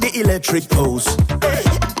strike the electric pose. Hey.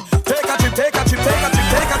 Take a trip, take a trip, take a trip,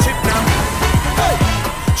 take a trip now. Hey,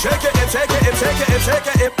 shake it, shake it, shake it, shake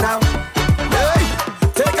it now. Hey,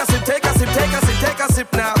 take a sip, take a sip, take a sip, take a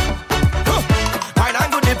sip now.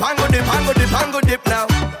 Pango dip, pango dip, pango dip, pango dip now.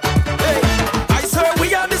 Hey, I swear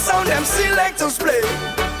we are the sound them selectors play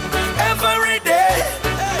every day,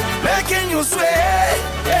 making you sway.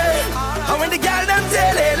 And when the girl them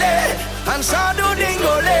telele and shadow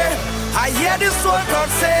dingole, I hear this whole crowd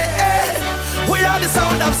say, we are the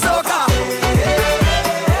sound of soca.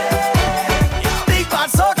 Big bad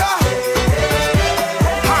soca.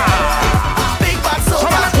 Big bad soca.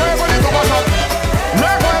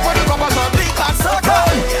 Big bad soca.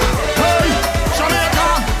 Hey, Jamaica,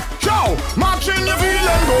 yo, marching you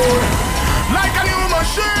feeling good, like a new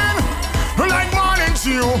machine, like morning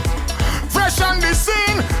dew, fresh on the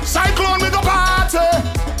scene, cyclone with a party,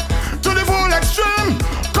 to the full extreme,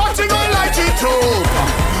 cutting on like it up.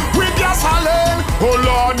 With gas Holland, oh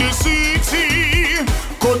Lord, the city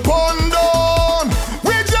could burn down.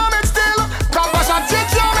 We jam it still, Compassion,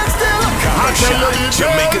 jam it still. Compassion,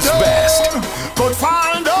 Jamaica's best. Could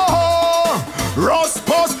find a Ross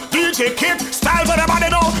Post, DJ Kit, style for everybody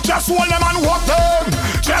know. Just hold them and walk them.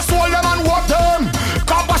 Just hold them and walk them.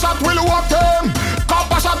 Compassion will walk them.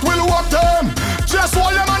 Compassion will walk them. Just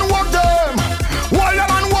hold them and walk them. Hold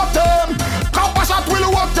them and walk them. Compassion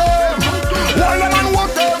will walk them. Hold them and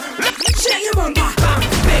walk them. Shake your bum, bam,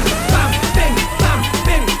 bing, bam, bing, bam,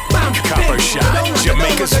 bing, bam. Copper Shot,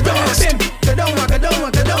 Jamaica's best. Kadoma,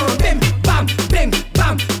 kadoma, kadoma, bim, bam, bing,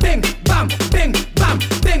 bam, bing, bam, bing, bam,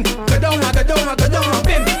 bing. Kadoma, kadoma, kadoma,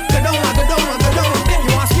 bim, kadoma, kadoma, kadoma, bim.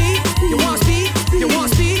 You want speed? You want speed? You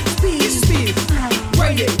want speed? It's speed.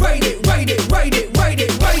 Ride it, ride it, ride it, ride it, ride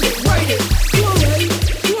it, ride it, ride it. You alright?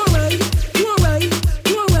 You alright? You alright?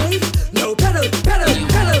 You alright? No pedal, pedal,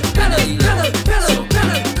 pedal, pedal, pedal, pedal,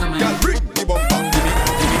 pedal.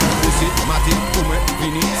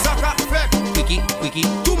 Wiki,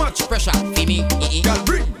 too much pressure, Fimi. Girl,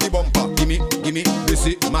 bring the bumper, gimme, this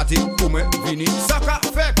is Matty, Kume, Vini, Saka,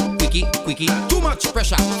 Fek. Wiki, too much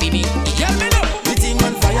pressure, Fimi. Girl, me know, the thing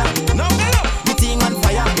on fire, now me know, the thing on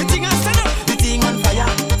fire, the thing on stand up, the thing on fire,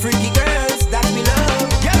 freaky girls that me love.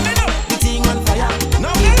 Girl, me know, the thing on fire,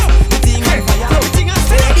 now me know, the thing on fire, the thing on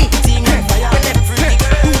stand up, the thing on fire, freaky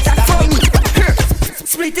girls that me love.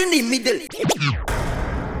 Split in the middle.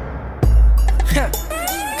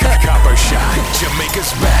 Copper Shot,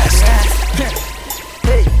 Jamaica's best.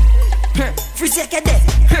 Hey, free second there.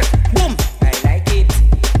 Boom. I like it.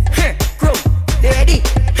 Crow, they ready?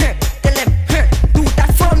 Tell them, do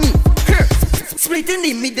that for me. Split in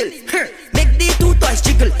the middle. Make the two toys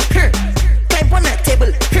jiggle. Climb on a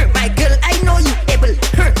table. My girl, I know you able.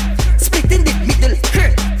 Split in the middle.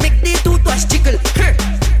 Make the two toys jiggle.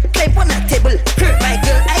 Climb on a table. My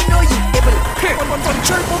girl, I know you able.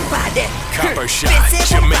 Control bombarded. Copper Shot,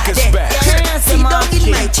 Jamaica's best. Sit down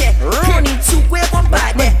in my chair. Running to where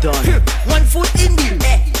bombarded. 1 foot in the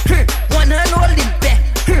air. 1 hand holding back.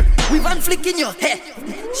 With one flick in your head.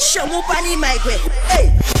 position, move on the mic way.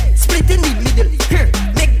 Hey, split in the middle.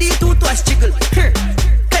 Make the two toes jiggle.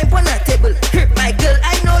 Climb on a table. My girl,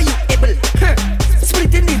 I know you able.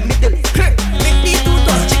 Split in the middle. Make the two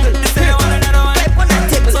toes jiggle. Climb on a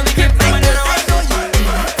table. My girl, I know you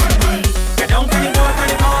able. Get down, pretty boy,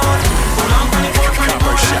 pretty boy. Pull on, pretty boy, pretty boy.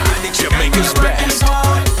 Copper Shot, Jamaica's best.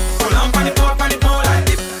 Pull on, pretty boy, pretty boy.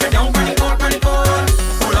 Get down, pretty boy, pretty boy.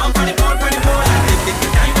 Pull on, pretty boy, pretty boy. Dip, dip,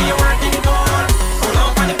 time when you're working the boy. Pull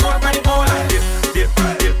on, pretty boy, pretty boy. Dip, dip,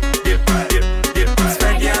 dip, dip, dip, dip.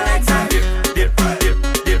 Spread your legs and dip, dip, dip,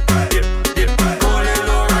 dip, dip, dip. Go a little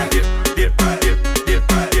lower and dip, dip, dip, dip,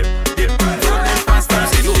 dip, dip. Go a little faster and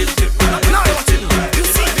dip, dip, dip. Now you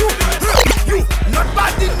see you not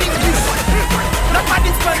bad in English, not bad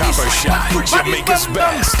in Spanish. Copper Shot, Jamaica's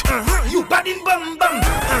best. You bad in bum bum.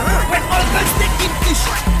 When all girls take English,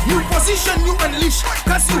 you position you unleash.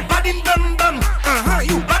 Cause you bad in bum bum.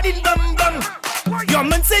 You bad in bum bum. Your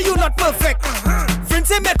man say you not perfect. Friends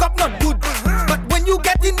say makeup not good. But when you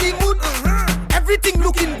get in the mood, everything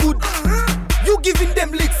looking good. You giving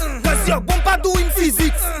them licks. Cause your bumper doing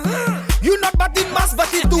physics. You not bad in mass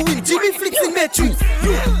but you doing Jimmy flips in Metri.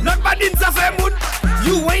 You not bad in Zafir Moon.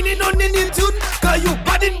 You whining on the new tune. Cause you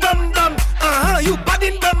bad in bum bum. You bad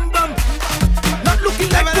in bum bum. Not looking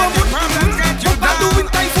like Promoon. But not doing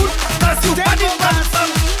typhoon. Cause you bad in bum bum.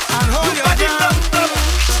 And hold You your bad in bum bum.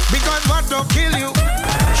 Because what don't kill you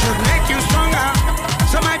should make you stronger.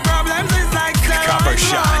 So my problems is like Copper steroids.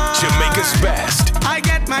 Shot, Jamaica's best. I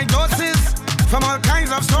get my doses from all kinds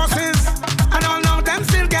of sources, and all know them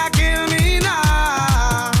still can't kill me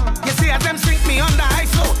now. You see, as them sink me under ice,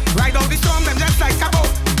 so ride out the storm, them just like a boat.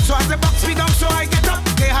 So as the box me down, so I get up.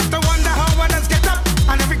 They have to wonder how others get up,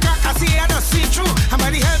 and every crack I see, I just see through. And by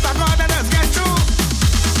the help of God, I just get through.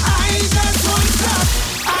 I just won't stop.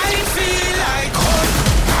 I feel like home.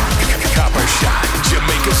 Copper Shot,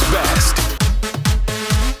 Jamaica's best.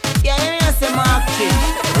 Yeah, you know, say marketing.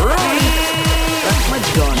 That's my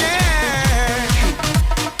gun.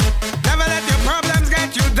 Never let your problems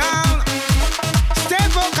get you down. Stay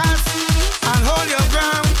focused and hold your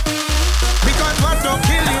ground. Because what don't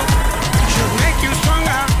kill you should make you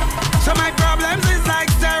stronger. So my problems is like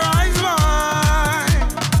steroids, boy.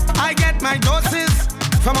 I get my doses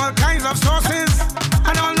from all kinds of sources,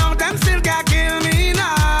 and all know them still can't kill me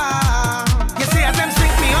now. You see, as them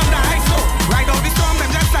sink me under ice, so ride out the storm,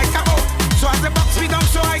 them just like a boat. So as the box me down,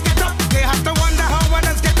 so I get up. They have to wonder how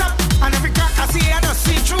others get up, and every crack I see, I just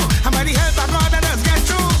see through. And by the help of God, I just get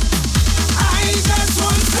through. I just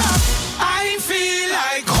won't stop. I feel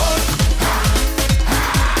like hope.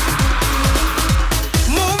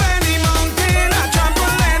 Move any mountain, I trample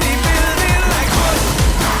any building like hope.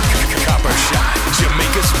 Copper Shot,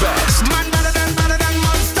 Jamaica's best. Man better than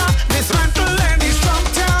monster. Dismantle any strong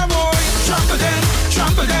tower boy. Trample them,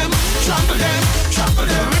 trample them, trample them, trample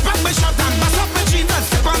them. Rip up my shot and bust up my jeans and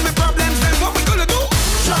step on my problems. Then what we gonna do?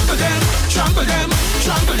 Trample them, trample them,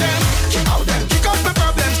 trample them. Kick out my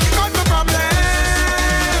problems, kick out my problems.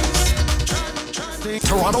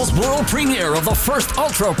 Toronto's world premiere of the first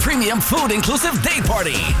ultra premium food inclusive day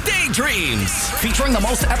party, Daydreams, featuring the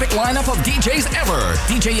most epic lineup of DJs ever.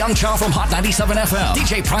 DJ Young Chow from Hot 97 FM,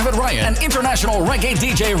 DJ Private Ryan, and international reggae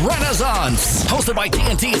DJ Renaissance. Hosted by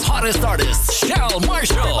TNT's hottest artist, Shell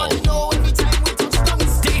Marshall.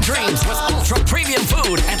 Daydreams with ultra premium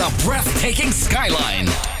food and a breathtaking skyline.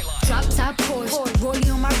 Drop top Porsche, rolling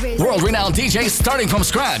on my wrist. World-renowned DJs starting from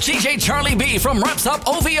scratch. DJ Charlie B from Reps Up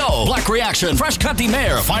OVO, Black Reaction, Fresh Cut D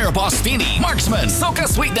Mayor, Fireboss Steenie, Marksman, Soca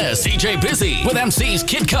Sweetness, DJ Busy, with MCs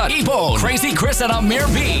Kid Cut, Ebone, Crazy Chris, and Amir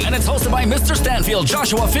B. And it's hosted by Mr. Stanfield,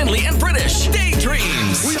 Joshua Finley, and British.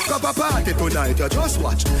 Daydreams. We have a party tonight, you just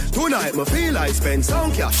watch. Tonight, me feel I spend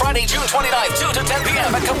some cash. Friday, June 29th, 2 to 10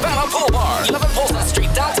 p.m. at Cabana Pool Bar, 11 Polson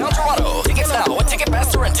Street, downtown Toronto. Tickets now at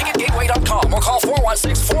Ticketmaster and TicketGateway.com or call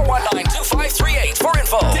 416-419-2538 for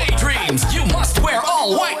info. Daydreams, you must wear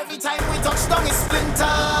all white. Every time we touch down, it's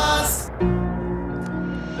splinters.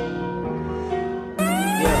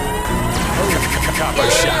 Copper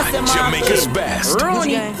Shot, Jamaica's best.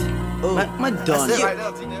 Rooney. My done.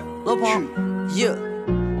 Lil Pump. Yeah.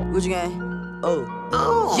 Gucci gang. Oh.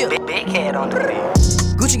 Yeah. Big head on the beat.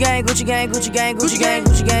 Gucci gang, Gucci gang, Gucci gang, Gucci gang,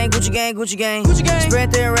 Gucci gang, Gucci gang, Gucci gang, Gucci gang.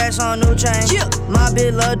 Spread their racks on new chain. My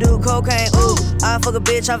bitch love do cocaine. Ooh, I fuck a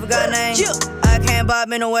bitch, I forgot name. I can't bob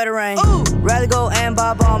me no wetter rain. Rather go and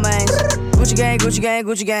bob all mains. Gucci gang, Gucci gang,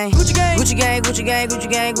 Gucci gang, Gucci gang, Gucci gang, Gucci gang, Gucci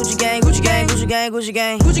gang, Gucci gang, Gucci gang, Gucci gang, Gucci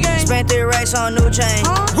gang, Gucci gang. Spent their racks on new chain.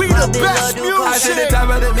 We the best music. I see the top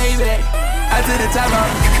of the Maybach. I see the top of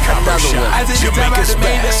Copper Shot, I see the top of Jamaica's the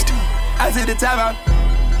Maybach. best. I see the top of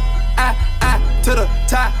to the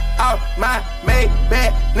top. off my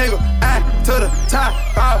Maybach, nigga. I to the top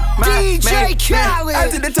of my DJ Khaled. I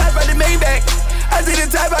to the top of the Maybach. I to the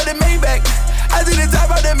top of the Maybach. I to the top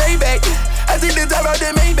of the Maybach. I to the top of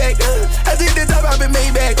the Maybach. I to the top of the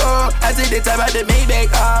Maybach. Oh, I to the top of the Maybach.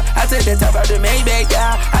 Oh, I to the top of the Maybach.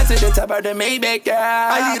 Yeah, I to the top of the Maybach.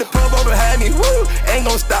 Yeah, I see the purple behind me. Woo, ain't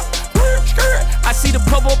gon' stop. I see the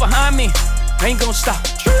purple behind me. Ain't gon' stop.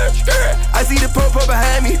 I see the purple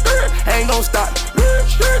behind me. Ain't gon' stop.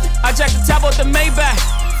 I jacked the top of the Maybach.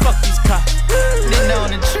 Fuck these cops. Nigga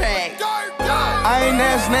on the track. I ain't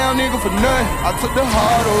asked now, nigga, for nothing. I took the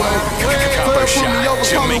heart away. First put me over,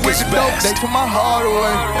 call me with the dope. They took my heart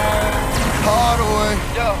away. Heart away.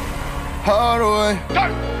 Heart away.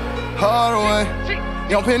 Heart away.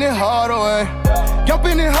 Young Penny hard away. Young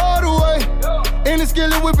Penny hard away. In the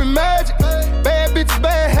skillet whipping magic. Bad bitches,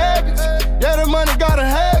 bad habits. Yeah, the money gotta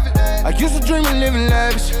have it. I used to dream of living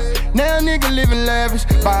lavish. Now nigga living lavish.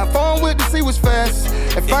 Buy a phone with to see what's fast.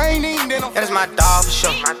 If I ain't eating, then I'm. That is my dog for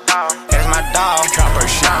sure. That is my dog. Copper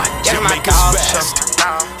Shot, Jamaica's best.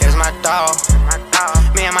 That is my dog.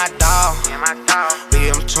 Me and my dog. We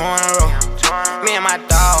give them 2 in a row. Me and my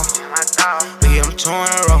dog. We give them 2 in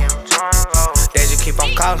a row. They just keep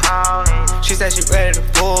on calling. She said she ready to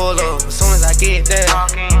pull up. As soon as I get there,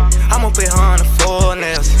 I'ma put her on the full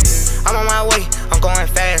nails. I'm on my way, I'm going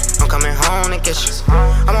fast. I'm coming home to get you.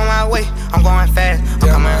 I'm on my way, I'm going fast. I'm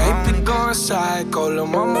coming home. AP going psycho, lil'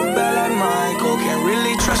 mama bad like Michael. Can't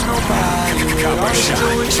really trust nobody. Copper Shot,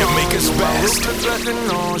 Jamaica's best. Like a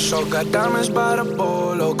no-show, got diamonds by the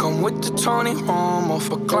bolo. Come with the Tony Homo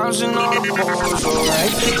for clowns and all the balls.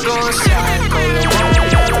 AP going psycho, lil' mama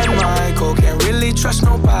bad like Michael. Can't really trust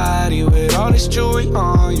nobody with all this jewelry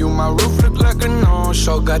on you. My roof look like a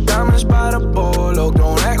no-show, got diamonds by the bolo.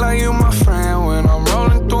 Don't act like you my friend when I'm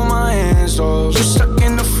rolling through my hands. Oh, you stuck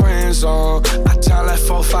in the friend zone. I tell like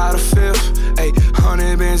 4, 5 to 5th. Ayy,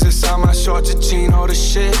 100 bands inside my shorts, a jean, all the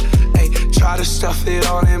shit. Ayy, try to stuff it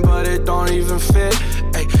all in, but it don't even fit.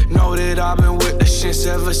 Ayy, know that I've been with the shits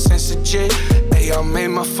ever since a jit. Ayy, I made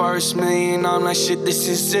my first million, I'm like shit, this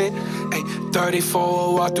is it. Ayy,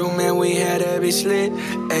 34 walk through, man, we had that bitch lit.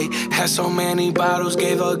 Ayy, had so many bottles,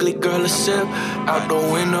 gave ugly girl a sip. Out the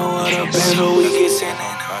window of the Benz, but we get sent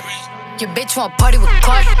in. Your bitch want party with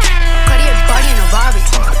Cardi. Cartier body in a Rari.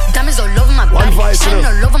 Diamonds all over my body. Shining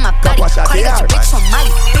all over my body. Cardi got your bitch from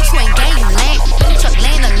Mali. Bitch, you ain't gang, you lame. Bitch, truck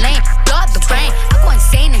lane to lane. Blow out the brain. I go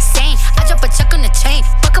insane. I drop a check on the chain.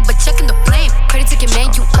 Fuck up a check in the flame. Cardi took your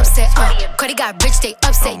man, you upset. Cardi got rich, they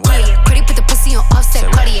upset. Yeah. Cardi put the pussy on offset.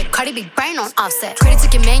 Cardi be brain on offset. Cardi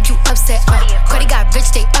took your man, you upset. Cardi got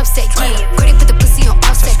rich, they upset. Yeah. Cardi put the pussy on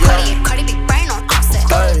offset. Cardi be brain on offset.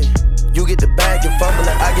 You get the bag and fumble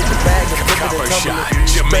it, I get the bag and flip it and tumble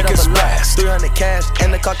it. Jamaica's best. 300 cash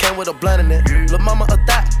and the car came with a blunt in it. Lil' mama a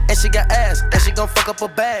thot and she got ass and she gon' fuck up a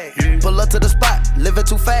bag. Pull up to the spot, living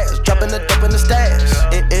too fast, dropping the dope in the stash.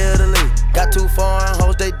 In Italy, got 2 foreign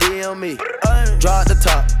hoes, they DM me. Draw at the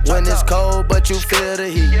top when it's cold, but you feel the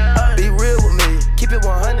heat. Be real with me, keep it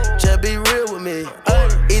 100, just be real with me.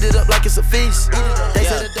 Eat it up like it's a feast. They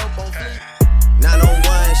say the dope on fleek.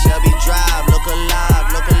 901 Shelby Drive, look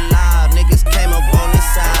alive, look alive. Niggas came up on this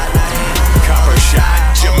side. Copper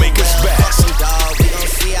Shot, Jamaica's best. Dog, we gon'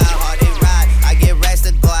 see how hard they ride. I get racks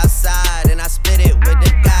to go outside and I split it with the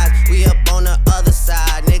guys. We up on the other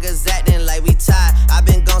side, niggas acting like we tied. I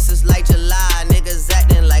been gone since like July, niggas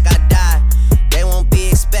acting like I died. They won't be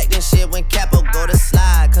expecting shit when Capo go to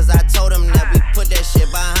slide. Cause I told them that we put that shit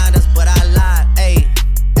behind us, but I lied.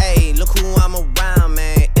 Ayy, look who I'm around,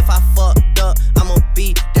 man. If I fucked up, I'ma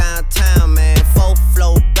be downtown, man. 4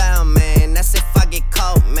 flow bound, man. That's if I get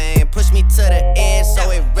caught, man. Push me to the edge, so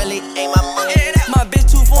it really ain't my money. My bitch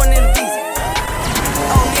 2 foreign in the visa.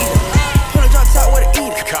 Oh, nigga. Pull a drop top with an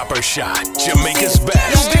eater. Copper Shot, Jamaica's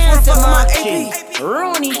best. Yo, bitch wanna fuck my AP.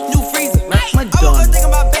 Rooney. New freezer. I was thinking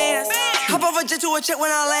about bands. Hop off a jet to a check when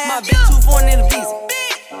I land. My bitch 2 foreign in the visa.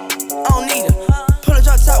 I don't need her. Pull a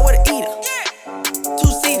drop top with an eater.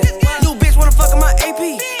 2-seater. New bitch wanna fuck my AP.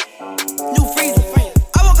 New freezer.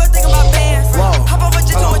 I woke up thinking about bands. Hop off a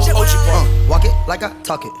jet to a check when I land. Walk it like I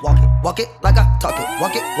talk it. Walk it like I talk it.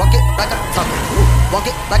 Walk it like I talk it. Walk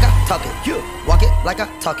it like I talk it. Walk it like I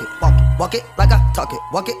talk it. Walk it like I talk it.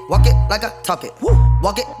 Walk it like I talk it.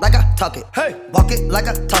 Walk it like I talk it. Hey, walk it like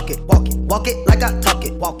I talk it. Walk it like I talk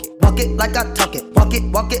it. Walk it like I talk it. Walk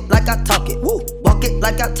it like I talk it. Walk it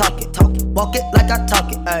like I talk it. Walk it like I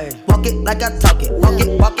talk it. Hey, walk it like I talk it. Walk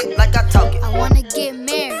it like I talk it. I wanna get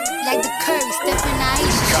married like the Curry, Steph and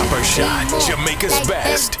Aisha. Copper Shot, Jamaica's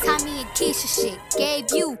best. Tommy and Keisha shit. Gave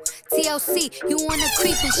you TLC, you wanna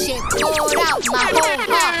creep and shit. Poured out my whole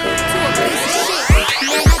heart to a piece of shit.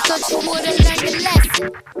 Man, I thought you would've learned a lesson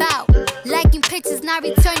about liking pictures, not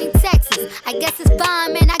returning texts. I guess it's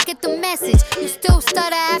fine, man, I get the message. You still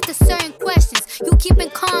stutter after certain questions. You keep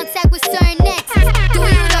in contact with certain exes. Do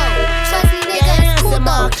you though? Trust me, nigga, it's cool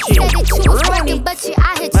though. Said that you was working, but you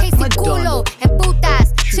out here chasing culo and putas,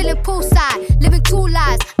 chilling poolside, living two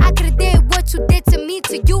lives. I could've did what you did to me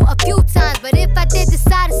to you a few times, but if I did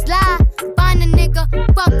decide to slide, find a nigga,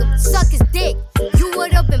 fuck him, suck his dick. You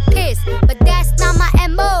would've been pissed, but that's not my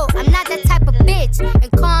MO. I'm not that type of bitch,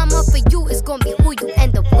 and karma for you is gonna be who you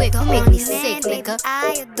end up with. Don't make me sick, nigga.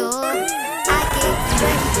 I adore. I gave you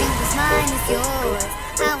everything was mine is yours.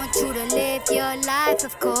 I want you to live your life,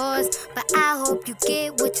 of course, but I hope you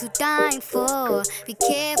get what you're dying for. Be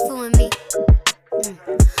careful with me.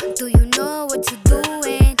 Do you know what you're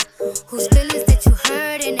doing? Whose feelings that you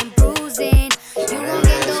hurting and bruising? You gon'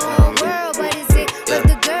 get the whole world, but is it with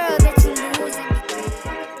the girl that you losing?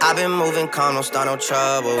 I've been moving calm, don't start no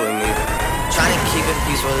trouble with me. Trying to keep it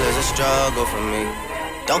peaceful is a struggle for me.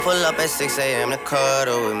 Don't pull up at 6 a.m. to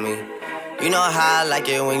cuddle with me. You know how I like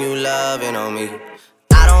it when you loving on me.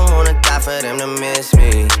 I don't wanna die for them to miss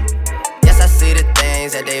me. Yes, I see the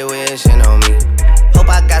things that they wishing on me. Hope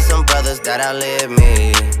I got some brothers that outlive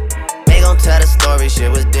me. They gon' tell the story,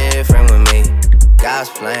 shit was different with me. God's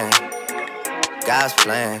plan, God's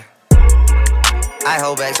plan. I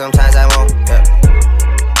hold back, sometimes I won't, yeah.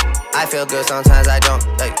 I feel good, sometimes I don't,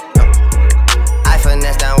 like, no. I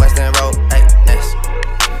finesse down Western Road, like, next.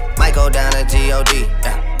 Might go down to G.O.D.,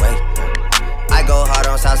 yeah, wait. I go hard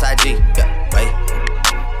on Southside G, yeah, wait.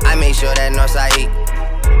 I make sure that Northside eat.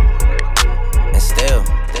 And still.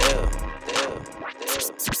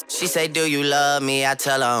 She say, do you love me? I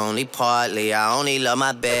tell her only partly. I only love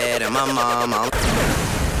my bed and my mom.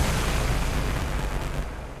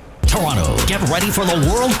 Toronto, get ready for the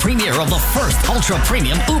world premiere of the first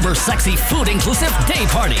ultra-premium, uber-sexy, food-inclusive day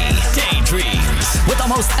party, Daydreams. With the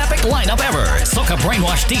most epic lineup ever, Soca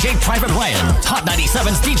Brainwash DJ Private Ryan, Hot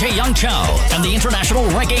 97's DJ Young Chow, and the international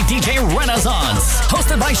reggae DJ Renaissance.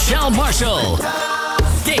 Hosted by Shell Marshall.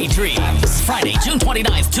 Daydreams, Friday, June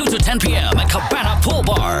 29th, 2 to 10 p.m. at Cabana Pool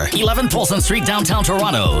Bar, 11 Polson Street, downtown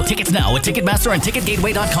Toronto. Tickets now at Ticketmaster and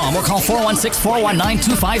TicketGateway.com or call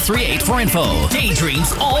 416-419-2538 for info.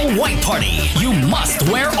 Daydreams All-White Party. You must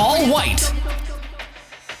wear all white.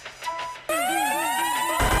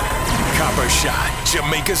 Copper Shot,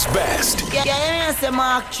 Jamaica's best. Yeah, it's a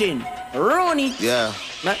marching. Rooney. Yeah.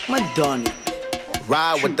 Like done.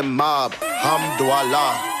 Ride with the mob,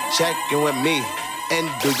 Hamdulillah. Check in with me and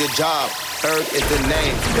do your job. Erg is the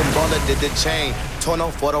name, then Baller did the chain. Torno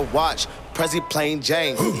for the watch, Prezi plain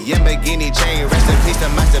Jane. Yamagini chain, rest in peace to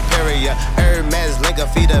my superior. Hermes Linka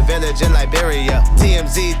feed a village in Liberia.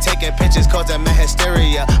 TMZ taking pictures causing my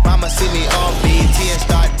hysteria. Mama see me on BT and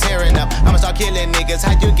start tearing up. I'ma start killing niggas,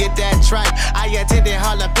 how you get that tripe? I attended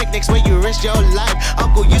Harlem picnics where you risk your life.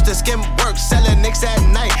 Uncle used to skim work, selling nicks at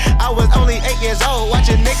night. I was only 8 years old,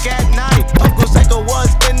 watching Nick at night. Uncle Psycho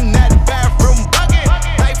was in that bathroom bucket.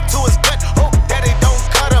 Knife to his gut, hope daddy don't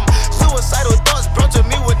cut him. Suicidal thoughts brought to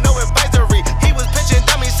me with no advisory. He was pitching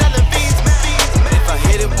dummies, selling beats. If I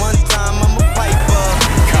hit it one time, I'm a piper.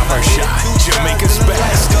 Copper Shot, Jamaica's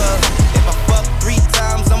best. If I fuck 3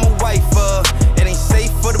 times, I'm a wifer. It ain't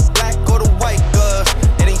safe for the black or the white girl.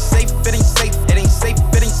 It ain't safe, it ain't safe, it ain't safe,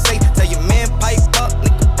 it ain't safe. Tell your man pipe up,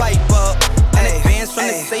 nigga pipe up. And advance from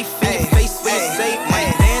the safe in your face when you say, my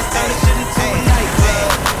dance down the shit into a night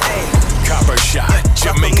club. Copper Shot,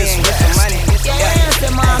 Jamaica's best.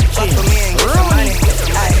 Fuck with me and get some money.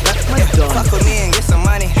 Fuck with me and get some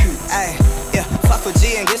money. Yeah, fuck with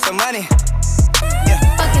G and get some money. Yeah,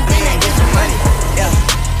 fuck him then I get some money. Yeah,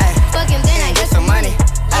 fuck him then I get some money.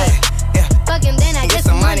 Yeah, fuck him then I get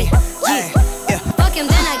some money. Yeah, fuck him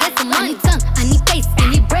then I get some money. Tongue, I need face, I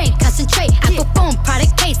need brain, concentrate. Apple phone,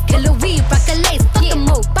 product case, killer weed, rock a lace. Fuck the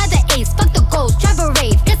move, buy the ace, fuck the goals, drive a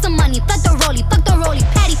rave. Get some money, fuck the rollie,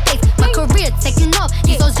 patty face. My career taking off,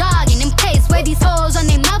 these hoes jogging in place. Where these hoes on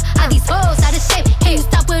their mouth, are these hoes out of shape? Can you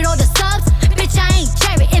stop with all the subs? Bitch, I ain't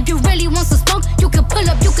cherry. If you really want some smoke, you can pull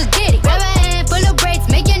up, you can get it. Grab a hand full of braids,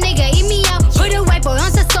 make your nigga eat me out. Put a white boy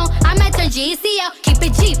on the song, I might turn GEC out. Keep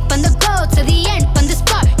it G, from the go to the end, from the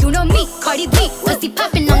start. You know me, Cardi B, pussy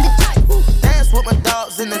popping on the top. dance with my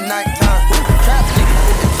dogs in the nighttime. Trap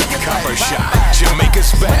niggas, Copper Shot,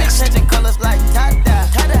 Jamaica's best. Changing colors like tie-dye.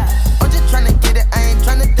 I'm just tryna get it, I ain't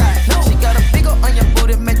tryna die. She got a big on your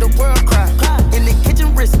booty, make the world cry. In the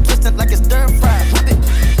kitchen, wrist twisted like it's stir fry. Whip it,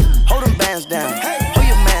 hold them bands down, hold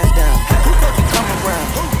your mans down. Who told you come around?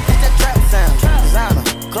 It's that trap sound, designer,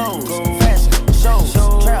 clothes.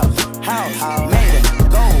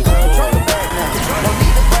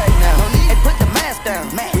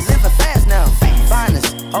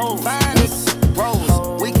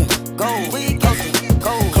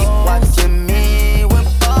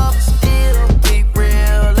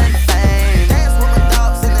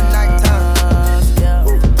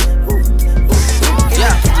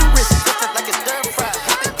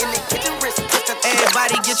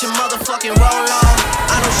 get your motherfucking roll on.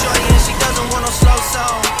 I know shorty and she doesn't want no slow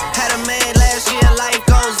song. Had a man last year, life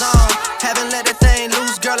goes on. Haven't let that thing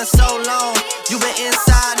loose, girl, in so long. You been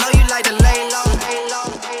inside, know you like to lay low.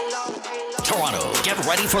 Toronto, get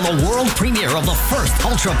ready for the world premiere of the first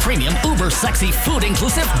ultra premium uber sexy food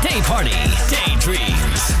inclusive day party,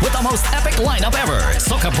 Daydreams, with the most epic lineup ever.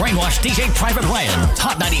 Soca Brainwash DJ Private Ryan,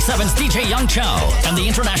 Hot 97's DJ Young Chow, and the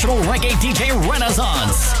international reggae DJ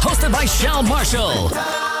Renaissance, hosted by Shell Marshall.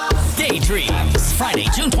 Daydreams, Friday,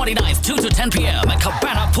 June 29th, 2 to 10 p.m. at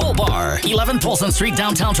Cabana Pool Bar, 11 Polson Street,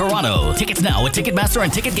 downtown Toronto. Tickets now at Ticketmaster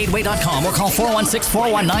and TicketGateway.com or call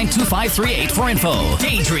 416-419-2538 for info.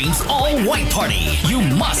 Daydreams all-white party. You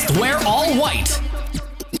must wear all white.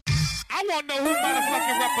 I want to know who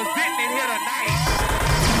motherfucking representing here tonight.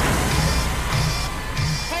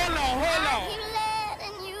 Hold on.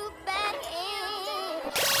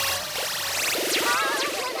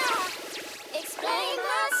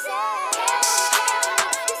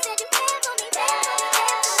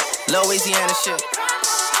 Louisiana shit.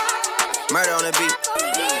 Murder on the beat.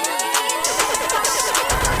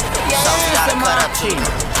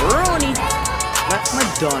 Rooney. That's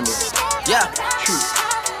Madonna. Yeah. True.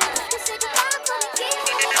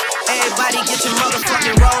 Everybody get your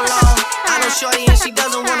motherfucking roll on. I know shorty and she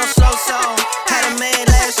doesn't want no slow song. Had a man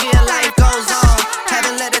last year, life goes on.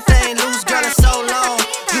 Haven't let that thing loose, girl, in so long.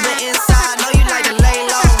 You been inside, know you like to lay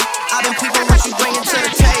low. I've been peeping what you bringing to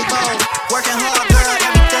the table. Working hard, girl,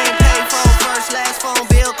 everything paid for. First, last phone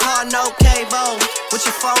bill, car, no cable. With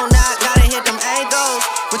your phone out, gotta hit them angles.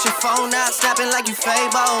 With your phone out, snapping like you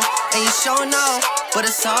Fable. And you showing off, but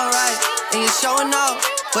it's alright. And you showing off,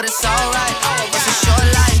 but it's alright. It's a short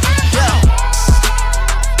life, yeah.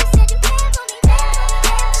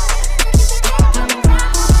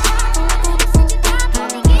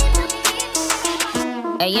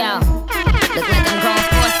 Hey yo, look like I'm going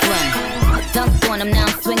for a swim. Dunked on him, now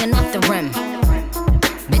I'm swinging off the rim.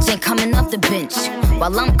 Bitch ain't coming off the bench,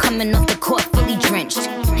 while I'm coming off the court fully drenched.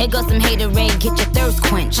 Here goes some haterade, get your thirst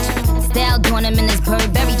quenched. Style doing him in this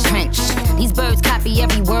Burberry trench. These birds copy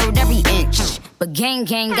every word, every inch. But gang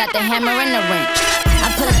got the hammer and the wrench.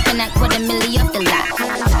 I put a spin that $250,000 off the lot.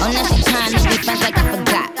 Oh now she trying to be friends like I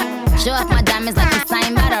forgot. Show off my diamonds like I'm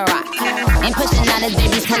signed by the rock. Ain't pushing out his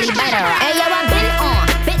baby's Kelly by the rock. Hey yo, I been on,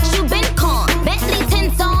 bitch you been con. Bentley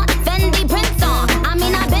tints on, Fendi prints on. I mean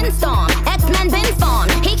I been storm, X-Men been spawn.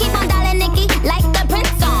 He keep on dialing Nicki like the Prince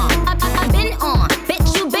song. I been on,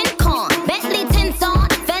 bitch you been con. Bentley tints on,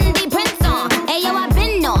 Fendi prints on. Hey yo, I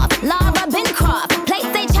been off, Laura been Croft. Play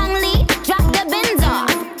say Chang Lee, drop the bins off.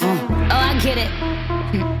 Oh I get it.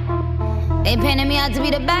 They painted me out to be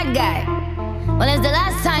the bad guy. Well, it's the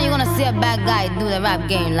last time you're gonna see a bad guy do the rap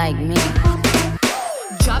game like me.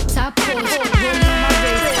 Drop top Porsche, rolling on my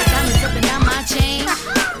wrist, diamonds up and down my chain.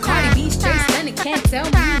 Cardi B straight stunning, can't tell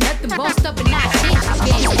me nothing. Bossed up and I change the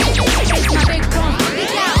game. It's my big phone, they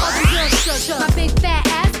got all them girls shook. My big fat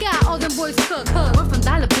ass got all them boys cooked. Went from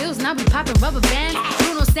dollar bills, now we popping rubber bands.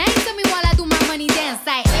 Bruno sang to me while I do my money dance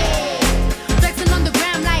like, hey. Flexing on the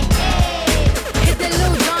gram like, hey. Hit the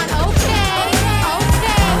Lil Jon, okay.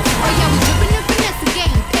 Oh yeah, we dripping and finesse and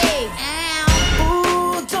getting paid.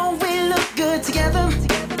 Ooh, don't we look good together?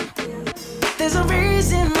 There's a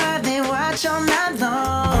reason why they watch all night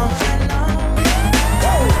long.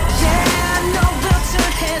 Yeah, I know we'll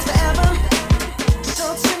turn heads forever.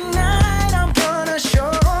 So tonight I'm gonna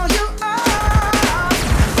show you off.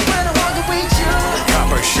 When I walk with you,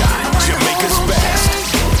 Copper Shot, Jamaica's best.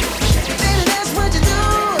 baby, that's what you do.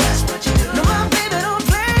 No, my baby don't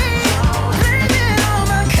play. Blame it on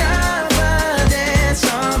my confidence.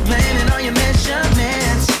 I'm blaming on your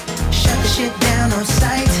measurements. Shut the shit down on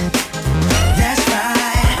sight. That's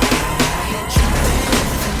right.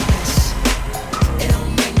 It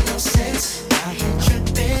don't make no sense. Out here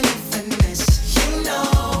tripping and finesse. You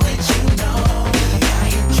know it, you know. Out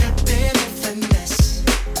here tripping and finesse.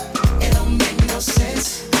 It don't make no sense.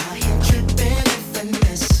 Out here tripping and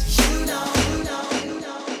finesse. You know.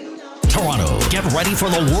 Toronto, get ready for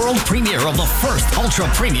the world premiere of the first ultra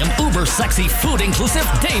premium uber sexy food inclusive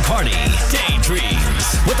day party,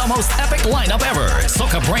 Daydreams, with the most epic lineup ever.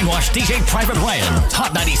 Soca Brainwash DJ Private Ryan,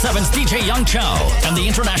 Hot 97's DJ Young Chow, and the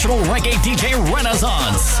international reggae DJ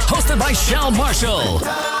Renaissance, hosted by Shell Marshall.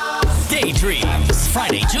 Daydreams,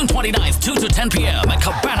 Friday, June 29th, 2 to 10 p.m. at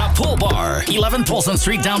Cabana Pool Bar, 11 Polson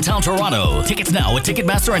Street, downtown Toronto. Tickets now at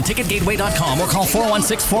Ticketmaster and TicketGateway.com or call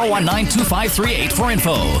 416-419-2538 for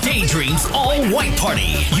info. Daydreams all-white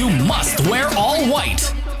party. You must wear all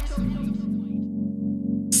white.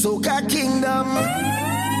 Soca Kingdom.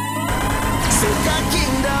 Soca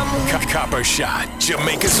Kingdom. Copper Shot,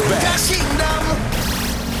 Jamaica's Soca best. Kingdom.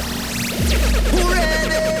 Who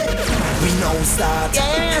ready? We now start.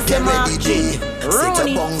 Yes, Get ready, G. Rooney. Set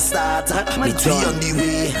a bong start. Meet we on the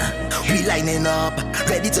way. We lining up,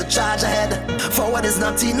 ready to charge ahead. Forward is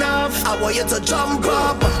not enough. I want you to jump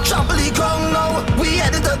up. Trample the ground now. We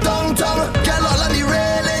headed to downtown. Get all on the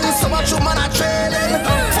railing. So much woman are trailing.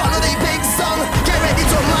 Follow the big song. Get ready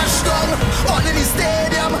to mash down. All in the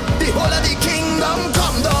stadium. The whole of the kingdom.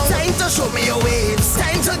 Come down. Time to show me your waves.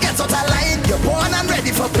 Time to get out of line. You're born and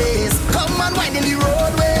ready for pace. Come and wind in the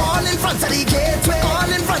roadway. All in front of the gateway. All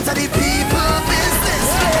in front of the people. Business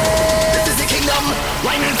place. This is the kingdom.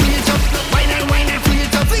 Wine and feel it up. Wine and feel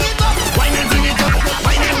it up. Feel it up. Wine and feel it up.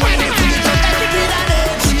 Wine and feel it up. Every kid and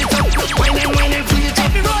age. Feel it up. Wine and feel it up.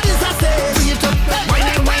 Every road is a stage. Feel it up. Wine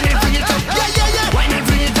and feel it up. Yeah, yeah, yeah. Wine and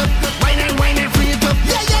feel it up. Wine and feel it up.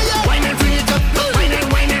 Yeah, yeah, yeah. Wine and feel it up.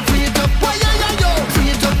 Wine and feel it up. Why, yeah, yeah, yo. Feel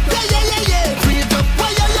it up. Yeah, yeah, yeah, yeah. Feel it up. Why,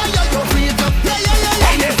 yeah, yeah, yeah, yo. Feel it up. Yeah, yeah, yeah, yeah.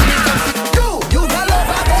 Wine and feel it up. You got love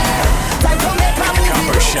out there. Time to make a movie.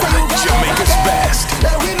 Copper Shot, Jamaica's best.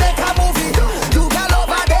 Let we make a movie. You got love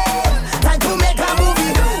out there. Time to make a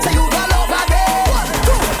movie. Say you got love out there. 1,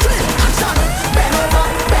 2, 3, action. Bend over,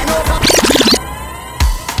 bend over.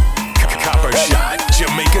 Copper Shot,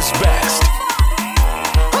 Jamaica's best.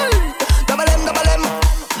 Double M.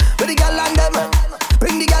 With the gal and them.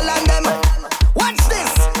 Bring the gal and them. Watch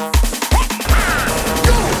this.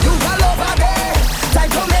 You got love out there. Time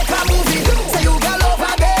to make a movie. Say you got love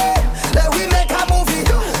out there. Let we make a movie.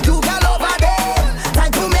 You got love out there.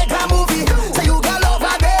 Time to make a movie. Say you got love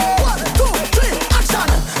out there. 1, 2, 3, action.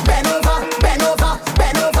 Bend over, bend over,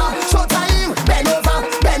 bend over. Show time. Bend over,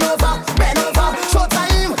 bend over, bend over. Show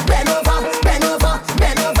time. Bend over, bend over,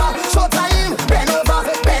 bend over. Show time. Bend over,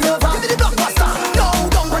 bend over. Give me the blockbuster. No,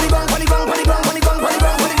 don't put it wrong, put it wrong, put it wrong, put it wrong, put it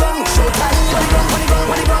wrong, put it wrong. Show time. Put it wrong, put it wrong,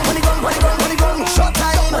 put it wrong, put it wrong, put it wrong, put it wrong. Show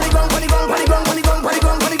time. Put it wrong, put it wrong, put it wrong, put it wrong, put it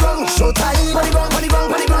wrong, put it wrong. Show time. Put it wrong, put it wrong,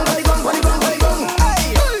 put it wrong, put it wrong, put it wrong, put it wrong.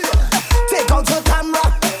 Hey, take out your camera,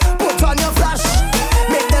 put on your flash,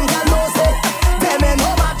 make them get nosy. Them ain't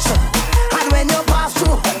no match, and when you pass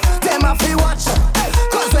through, them have to watch.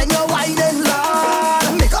 'Cause when you're whining,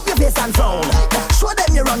 Lord, make up your face and frown. Show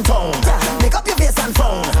them you run town. Make up your face and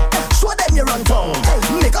frown. Show them you run town.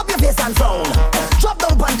 Make up your face and frown. Drop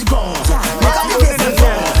down on the ground. Make up your face and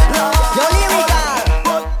frown. Yo,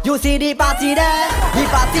 lyrical. You see the party there, the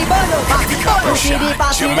party bono, party bono. You see the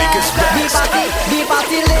party there, the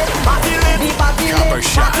party lit, the party lit, Copper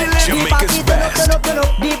Shot, Jamaica's best. turn up,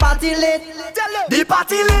 the party lit, The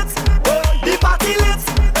party lit, the party lit,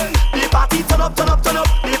 the party turn up,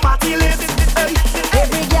 the party lit.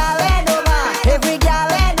 every girl hand over, every girl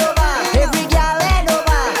hand over, every girl hand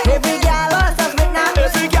over, every girl bust us with now.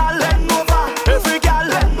 Every girl hand over, every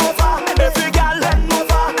girl hand over, every girl hand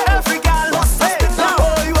over, every girl bust us with now.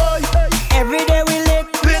 Every day we lit,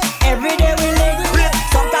 every day we lit.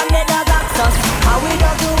 Sometimes they does ask us how we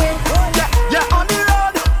don't do it. Yeah, on the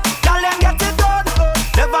road, girl them get it done.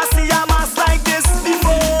 Never see a mass like this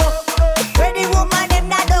before. Where the woman them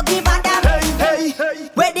not don't give a damn. Hey,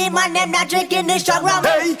 Where the man them not drinking the strong rum.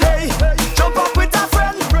 hey, jump up with a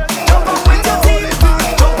friend, jump up with your team,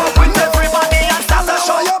 jump up with everybody and start to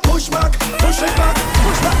show your push back, push it back,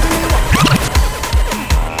 push back to me.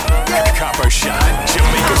 Copper Shot,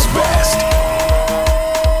 Jamaica's best.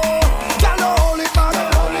 Girl, no hold it back, no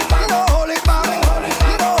hold it back, no hold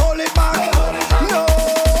it back, no.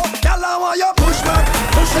 Girl, I want you push back,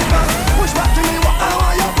 push it back to me. I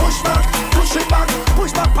want you push back, push it back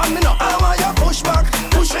on me now. I want you push back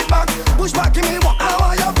to me. I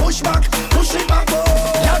want you push back, oh.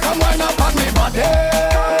 Yeah, come wind up on me body.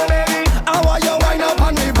 I want you wind up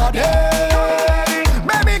on me body.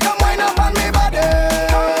 Baby, come wind up on me body.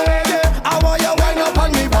 I want you wind up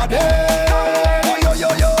on me body. Oh, yo.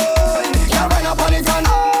 Yeah, wind up on it and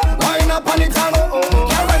wind up on it and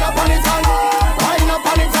yeah, wind up on it and wind up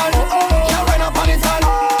on it and yeah, wind up on it and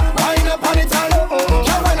wind up on it and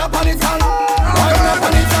yeah, wind up on it and wind up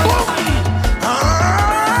on it and.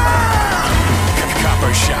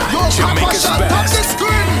 Copper Shot, Jamaica's best.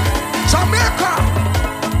 Jamaica.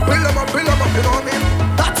 Build them up, you know what I mean?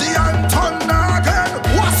 Tatty and Thunder again.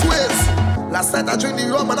 What's with? Last night I drink the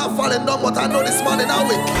rum and I'm falling down, but I know this morning I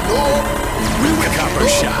wake, you know. We wake Copper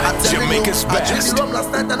Shot, Jamaica's I drink best. the rum last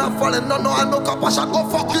night and I'm falling down, no, I know Copper Shot go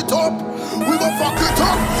fuck it up. We go fuck it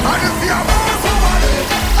up. And if you have somebody,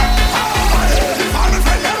 if I'm a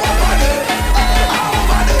friend, them over there.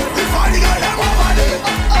 If I the guy, them over there.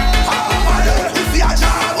 If you a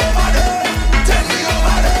job over there, tell me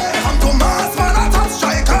over there. I'm to Mars, man, I top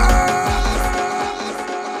striker.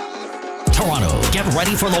 Toronto, get ready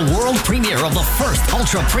ready for the world premiere of the first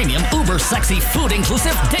ultra-premium, uber-sexy,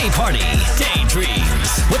 food-inclusive day party,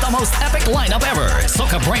 Daydreams. With the most epic lineup ever,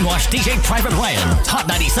 Soca Brainwash DJ Private Ryan, Hot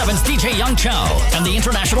 97's DJ Young Chow, and the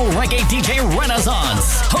international reggae DJ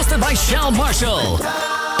Renaissance. Hosted by Shell Marshall.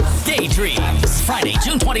 Daydreams, Friday,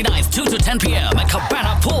 June 29th, 2 to 10 p.m. at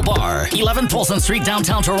Cabana Pool Bar, 11 Polson Street,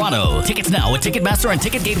 downtown Toronto. Tickets now at Ticketmaster and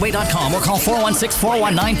TicketGateway.com or call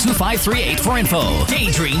 416-419-2538 for info.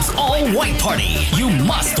 Daydreams All-White Party. You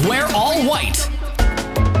must wear all white.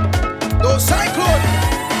 No cyclone,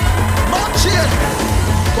 marching.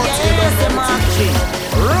 Marching.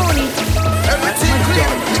 Rooney. Everything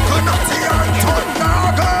clear. Nikonati and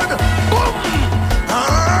Thundergun. Boom.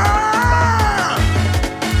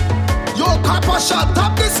 Kappa shot,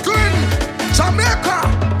 tap the screen. Jamaica.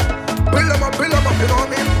 Build 'em up, you know what I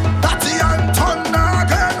mean? Tatty and Thunder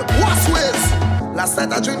again. What's ways? Last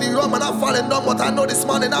night I drink the rum and I'm falling down, but I know this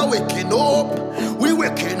morning I'm waking up. We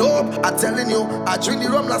waking up. I'm telling you, I drink the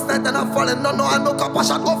rum last night and I'm falling down. No, I know Kappa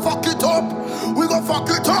shot go fuck it up. We go fuck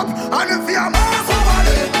it up. And if you're more over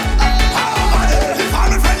there, over there. If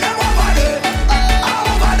I'm a friend, them over there,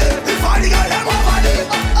 over there. If I'm the girl, them over there,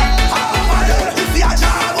 over there. If you're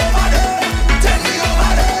job over there.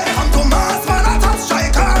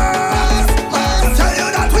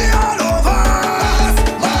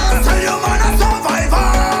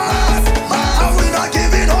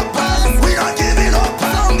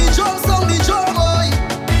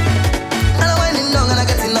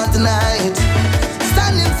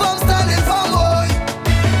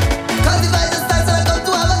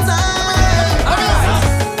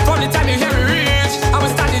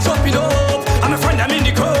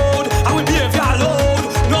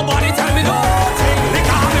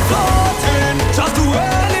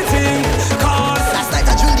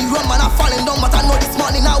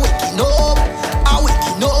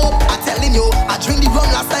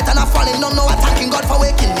 No, I'm thanking God for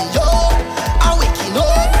waking me up. I'm waking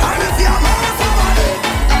up. And if you're more over there,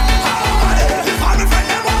 over there. If I'm a friend,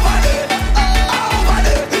 them over there, over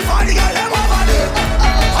there. If I'm the girl, them over there,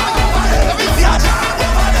 over there. If you're job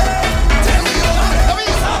over there, tell me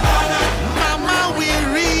over there. Mama, we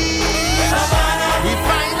reach. We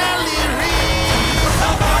finally reach.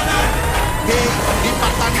 Hey, the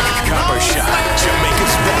Patana. Copper Shot,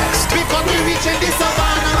 Jamaica's best. Because we reaching the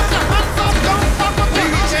savannah. Hands up, don't fuck with me.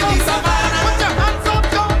 Reaching the savannah.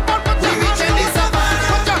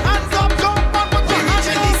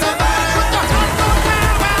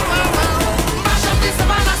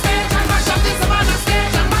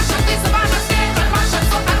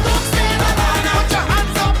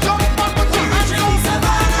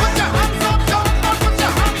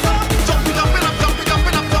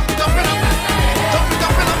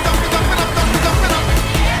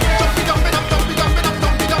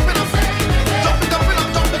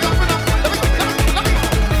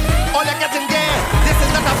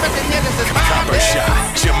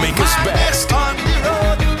 Jamaica's best. On the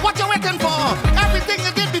road, what you waiting for? Everything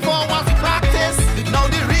you did before was practice. Now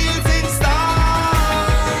the real thing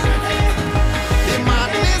starts. The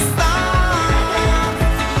madness starts.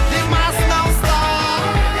 The mass now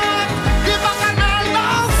starts. The bacchanal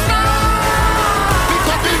now starts.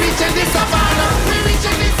 Because we reaching the savannah. We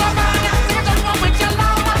reaching the savannah. Get up one with your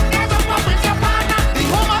lover. Get up one with your partner. The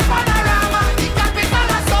home of Panorama. The capital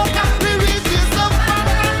of Soca. We reach the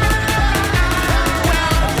savannah.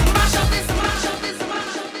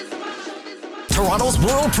 Toronto's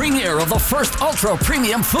world premiere of the first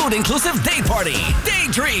ultra-premium food-inclusive day party,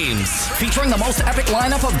 Daydreams. Featuring the most epic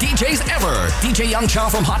lineup of DJs ever. DJ Young Chow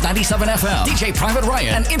from Hot 97 FM, DJ Private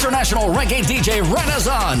Ryan, and international reggae DJ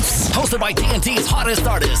Renaissance. Hosted by TNT's hottest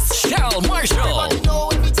artist, Shell Marshall.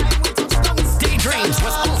 Daydreams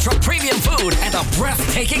with ultra-premium food and a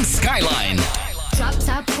breathtaking skyline. Drop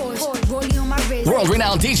top Porsche, rollie on my wrist.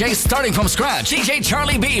 World-renowned DJs starting from scratch. DJ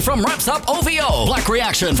Charlie B from Reps Up OVO, Black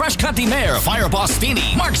Reaction, Fresh Cut D Mare, Fireboss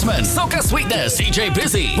Steenie, Marksman, Soca Sweetness, DJ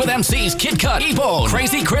Busy, with MCs Kid Cut, E-Bone,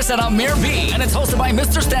 Crazy Chris, and Amir B. And it's hosted by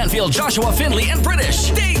Mr. Stanfield, Joshua Finley, and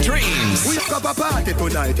British. Daydreams. We have a party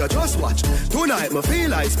tonight, you just watch. Tonight, me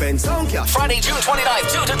feel I spend some cash. Friday, June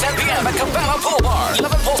 29th, 2 to 10 p.m. at Cabana Pool Bar,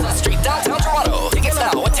 11 Polson Street, downtown Toronto. Tickets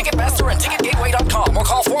now at Ticketmaster and TicketGateway.com or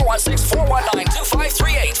call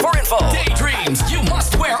 416-419-2538 for info. Daydreams, you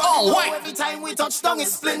must wear all white. Every time we touch down,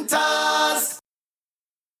 it's splinter.